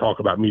sit down and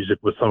talk about music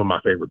with some of my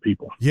favorite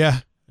people. Yeah.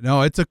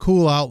 No, it's a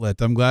cool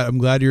outlet. I'm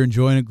glad you're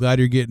enjoying it. Glad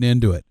you're getting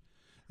into it.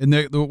 And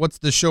what's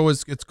the show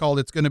is? It's called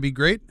It's Gonna Be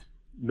Great.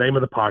 Name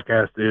of the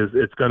podcast is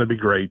It's Gonna Be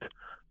Great,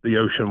 the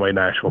Ocean Way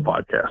Nashville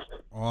podcast.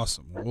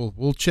 Awesome.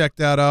 We'll check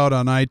that out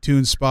on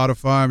iTunes,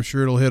 Spotify. I'm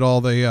sure it'll hit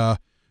all the. I'm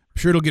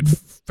sure it'll get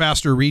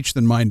faster reach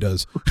than mine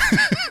does.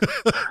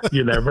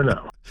 You never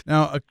know.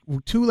 Now,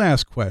 2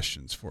 last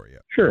questions for you.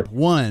 Sure.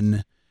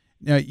 One.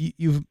 Now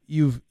you've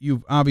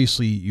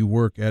obviously you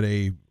work at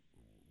a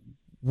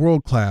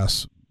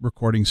world-class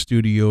recording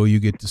studio. You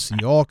get to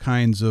see all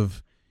kinds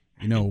of,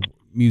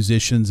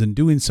 musicians and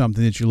doing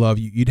something that you love.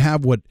 You'd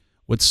have what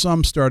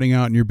some starting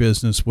out in your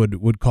business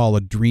would call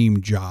a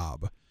dream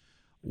job.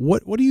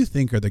 What do you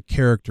think are the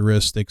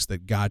characteristics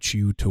that got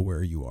you to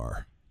where you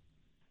are?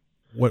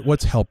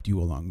 What's helped you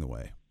along the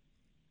way?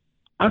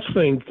 I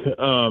think,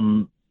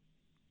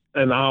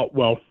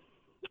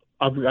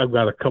 I've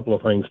got a couple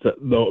of things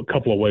a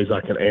couple of ways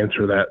I can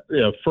answer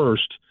that.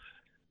 First,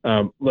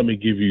 let me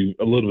give you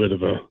a little bit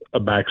of a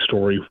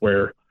backstory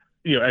where,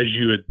 as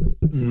you had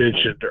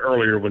mentioned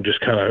earlier, when just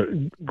kind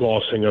of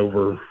glossing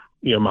over,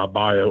 my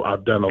bio,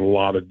 I've done a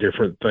lot of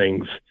different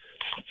things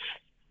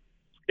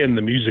in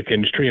the music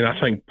industry. And I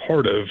think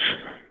part of,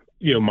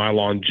 my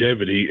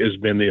longevity has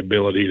been the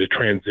ability to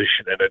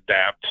transition and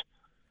adapt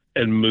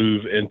and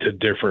move into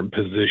different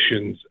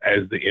positions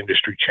as the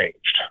industry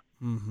changed.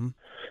 Mm-hmm.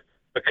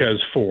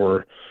 Because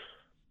for,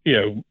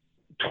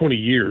 20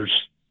 years,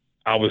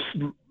 I was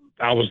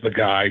the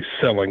guy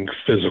selling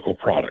physical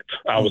product.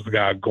 I was the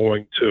guy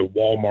going to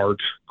Walmart,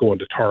 going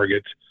to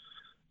Target,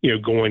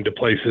 going to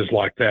places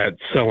like that,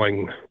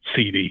 selling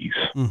CDs.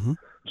 Mm-hmm.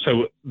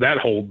 So that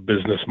whole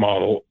business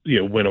model,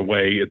 went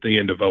away at the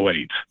end of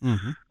 2008.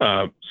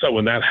 Mm-hmm. So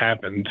when that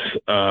happened,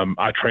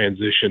 I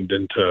transitioned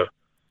into,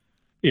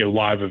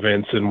 live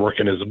events and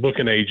working as a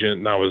booking agent.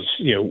 And I was,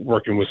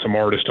 working with some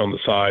artists on the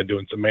side,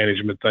 doing some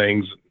management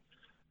things,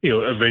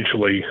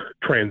 eventually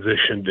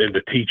transitioned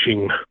into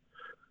teaching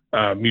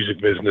music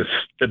business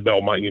at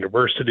Belmont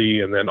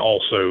University. And then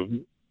also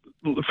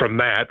from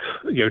that,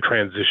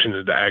 transitioned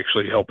into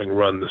actually helping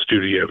run the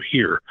studio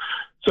here.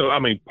 So,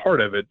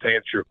 part of it, to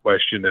answer your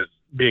question, is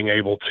being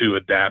able to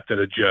adapt and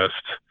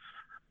adjust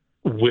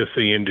with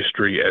the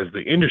industry as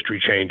the industry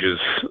changes,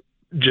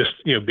 just,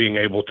 being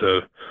able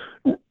to,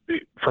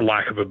 for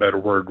lack of a better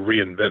word,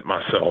 reinvent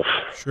myself.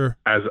 Sure.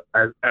 As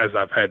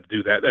I've had to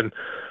do that. And,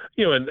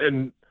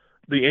 and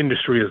the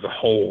industry as a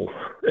whole,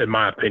 in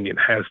my opinion,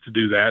 has to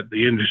do that.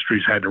 The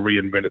industry's had to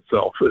reinvent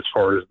itself as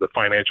far as the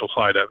financial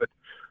side of it.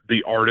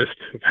 The artists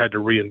have had to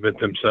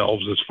reinvent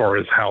themselves as far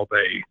as how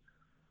they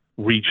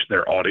reach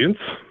their audience.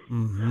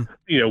 Mm-hmm.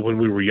 When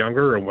we were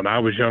younger and when I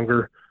was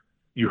younger,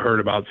 you heard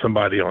about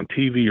somebody on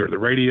TV or the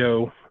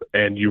radio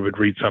and you would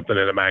read something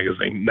in a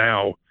magazine.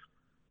 Now,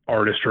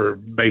 artists are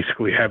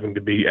basically having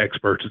to be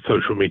experts at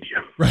social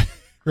media. Right.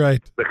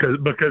 Right. Because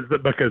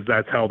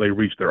that's how they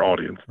reach their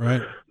audience.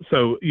 Right.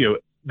 So,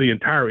 the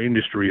entire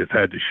industry has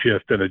had to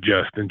shift and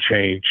adjust and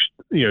change,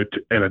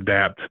 and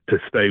adapt to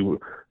stay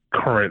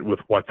current with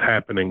what's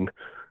happening,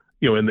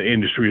 in the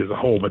industry as a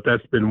whole. But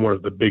that's been one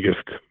of the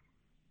biggest,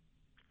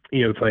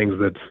 things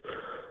that's,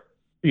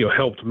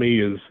 helped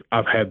me is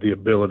I've had the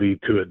ability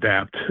to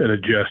adapt and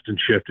adjust and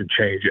shift and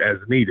change as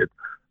needed.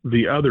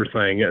 The other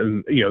thing,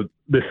 and,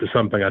 this is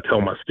something I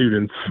tell my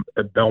students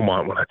at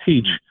Belmont when I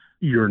teach,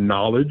 your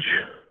knowledge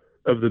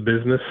of the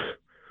business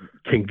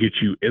can get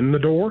you in the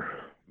door.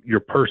 Your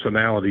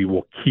personality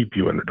will keep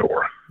you in the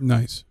door.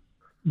 Nice.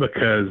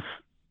 Because,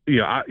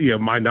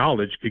 my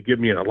knowledge could get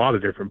me in a lot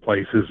of different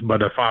places,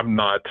 but if I'm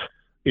not,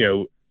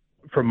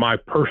 from my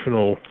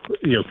personal,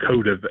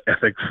 code of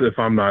ethics, if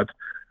I'm not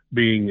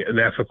being an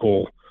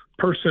ethical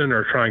person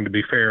or trying to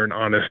be fair and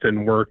honest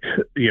and work,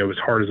 as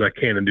hard as I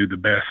can and do the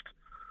best,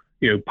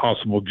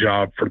 possible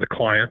job for the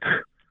client,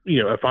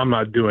 if I'm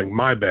not doing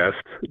my best,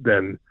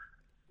 then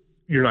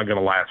you're not going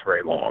to last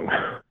very long.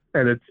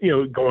 And it's,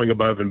 going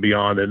above and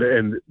beyond.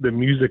 And the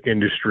music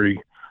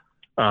industry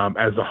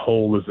as a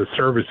whole is a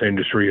service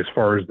industry as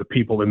far as the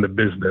people in the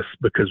business,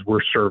 because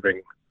we're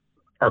serving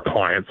our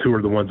clients who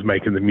are the ones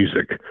making the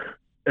music.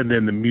 And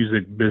then the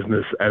music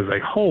business as a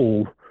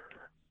whole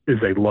is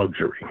a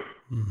luxury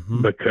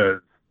because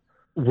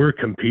we're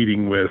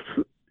competing with,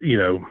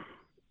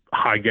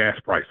 high gas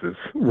prices.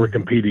 We're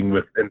competing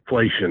with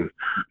inflation.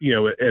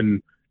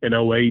 In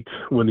 2008,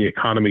 when the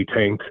economy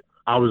tanked,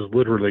 I was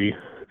literally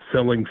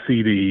selling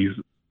CDs,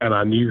 and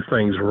I knew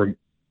things were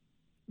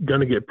going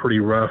to get pretty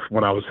rough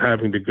when I was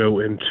having to go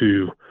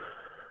into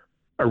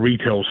a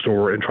retail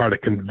store and try to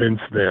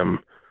convince them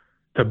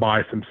to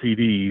buy some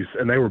CDs.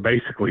 And they were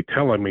basically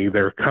telling me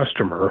their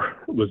customer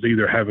was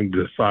either having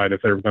to decide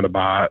if they were going to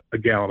buy a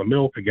gallon of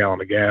milk, a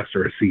gallon of gas,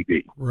 or a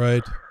CD.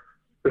 Right.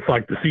 It's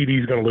like the CD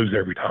is going to lose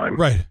every time.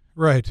 Right.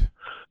 Right.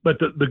 But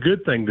the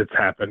good thing that's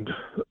happened,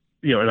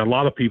 and a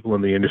lot of people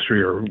in the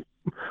industry are,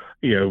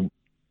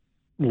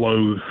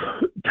 loathe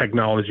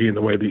technology and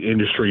the way the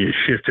industry has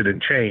shifted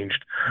and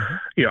changed.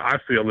 I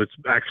feel it's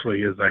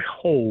actually as a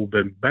whole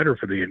been better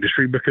for the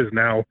industry, because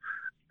now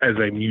as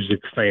a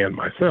music fan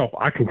myself,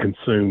 I can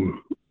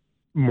consume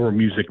more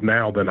music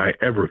now than I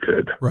ever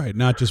could. Right.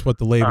 Not just what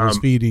the label is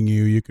feeding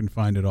you. You can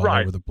find it all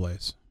over the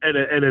place. And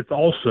it's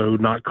also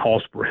not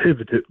cost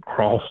prohibitive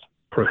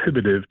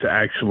to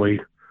actually,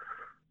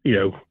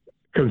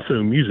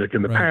 consume music.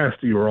 In the past,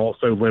 you were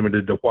also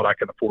limited to what I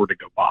can afford to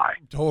go buy.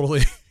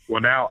 Totally. Well,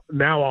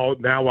 now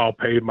I'll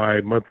pay my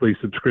monthly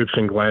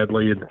subscription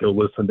gladly and go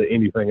listen to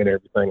anything and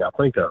everything I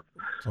think of.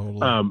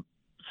 Totally.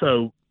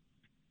 So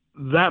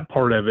that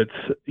part of it,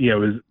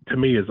 is to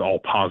me is all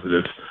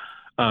positive.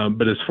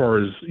 But as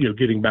far as,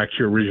 getting back to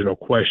your original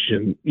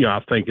question, I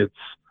think it's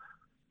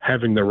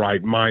having the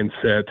right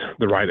mindset,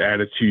 the right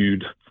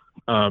attitude.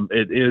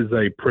 It is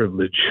a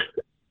privilege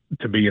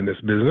to be in this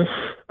business.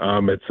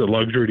 It's a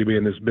luxury to be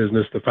in this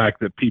business. The fact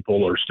that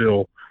people are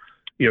still,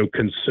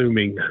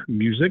 consuming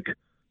music,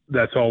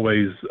 that's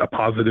always a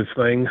positive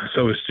thing.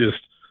 So it's just,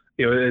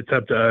 it's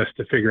up to us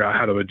to figure out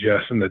how to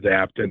adjust and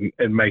adapt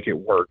and make it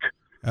work.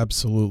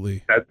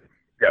 Absolutely.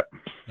 Yep.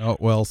 Oh,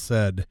 well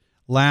said.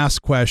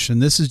 Last question.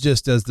 This is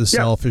just as the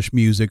selfish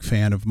music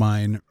fan of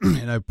mine,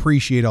 and I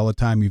appreciate all the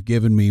time you've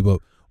given me, but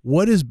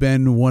what has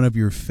been one of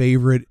your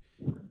favorite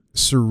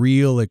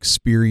surreal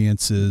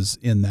experiences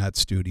in that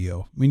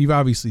studio? I mean, you've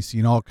obviously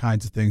seen all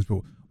kinds of things,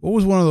 but what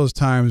was one of those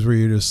times where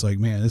you're just like,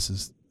 man, this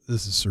is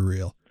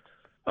surreal?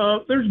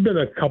 There's been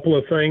a couple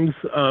of things,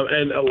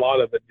 and a lot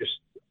of it just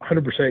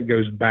 100%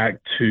 goes back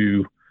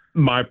to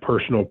my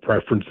personal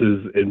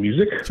preferences in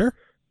music. Sure.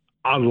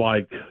 I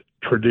like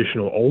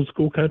traditional old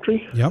school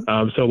country. Yep.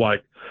 So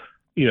like,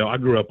 I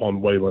grew up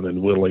on Waylon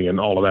and Willie and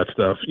all of that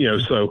stuff,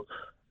 so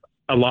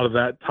a lot of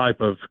that type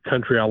of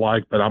country I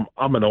like, but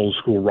I'm an old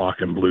school rock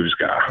and blues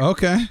guy.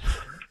 Okay.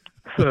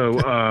 So,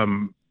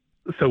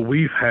 so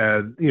we've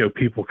had,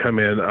 people come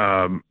in,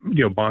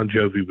 Bon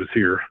Jovi was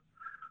here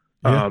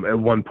at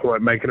one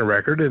point making a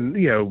record, and,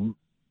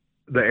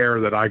 the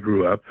era that I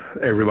grew up,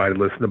 everybody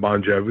listened to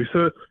Bon Jovi.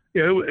 So,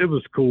 it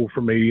was cool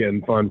for me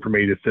and fun for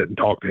me to sit and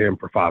talk to him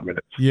for 5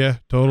 minutes. Yeah,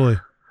 totally.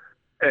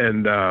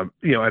 And,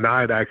 and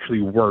I had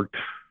actually worked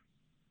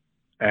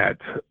at,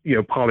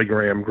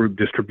 Polygram Group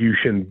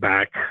Distribution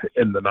back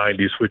in the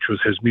 90s, which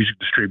was his music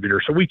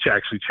distributor. So we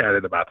actually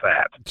chatted about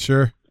that.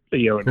 Sure.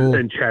 Cool.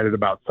 and chatted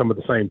about some of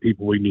the same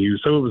people we knew.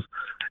 So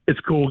it's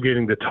cool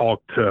getting to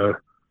talk to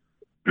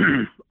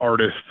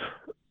artists,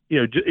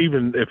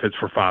 even if it's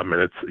for 5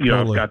 minutes.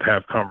 Totally. I've got to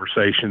have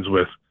conversations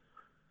with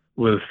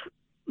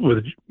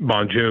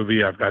Bon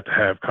Jovi. I've got to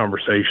have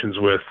conversations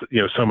with,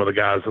 some of the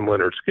guys in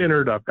Leonard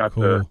Skinner. I've got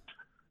to,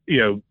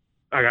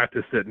 I got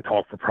to sit and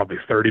talk for probably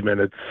 30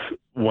 minutes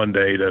one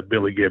day to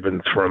Billy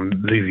Gibbons from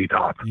ZZ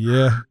Top.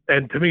 Yeah.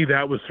 And to me,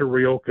 that was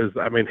surreal because,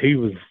 I mean, he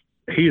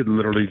had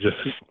literally just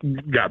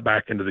got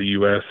back into the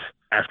U.S.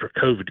 after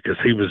COVID because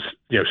he was,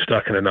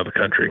 stuck in another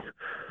country.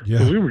 Yeah.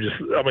 So we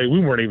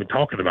weren't even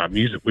talking about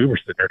music. We were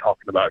sitting there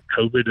talking about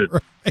COVID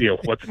and,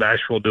 what's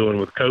Nashville doing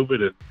with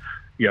COVID and,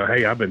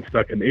 hey, I've been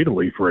stuck in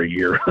Italy for a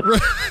year,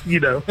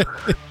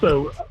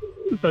 So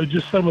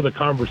just some of the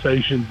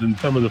conversations and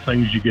some of the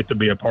things you get to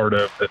be a part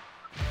of, that,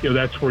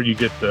 that's where you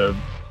get to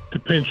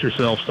pinch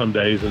yourself some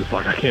days. And it's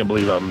like, I can't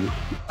believe I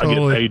get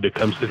paid to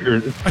come sit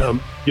here,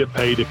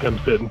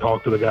 sit and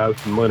talk to the guys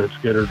from Leonard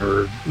Skinner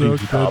or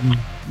ZZ Top.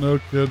 No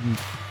kidding.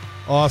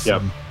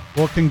 Awesome. Yep.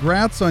 Well,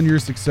 congrats on your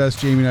success,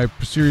 Jamie. And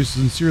I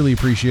sincerely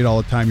appreciate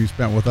all the time you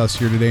spent with us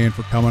here today and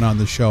for coming on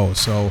the show.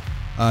 So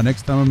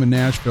next time I'm in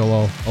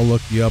Nashville, I'll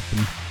look you up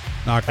and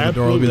knock on the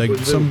door. I'll be like,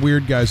 some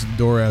weird guys at the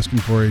door asking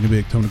for you, and you'll be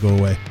like, tell them to go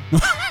away.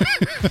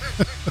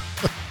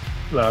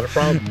 Not a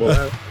problem.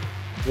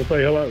 We'll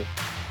say hello.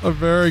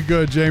 Very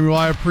good, Jamie. Well,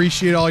 I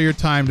appreciate all your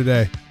time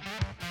today.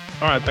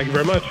 All right. Thank you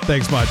very much.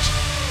 Thanks much.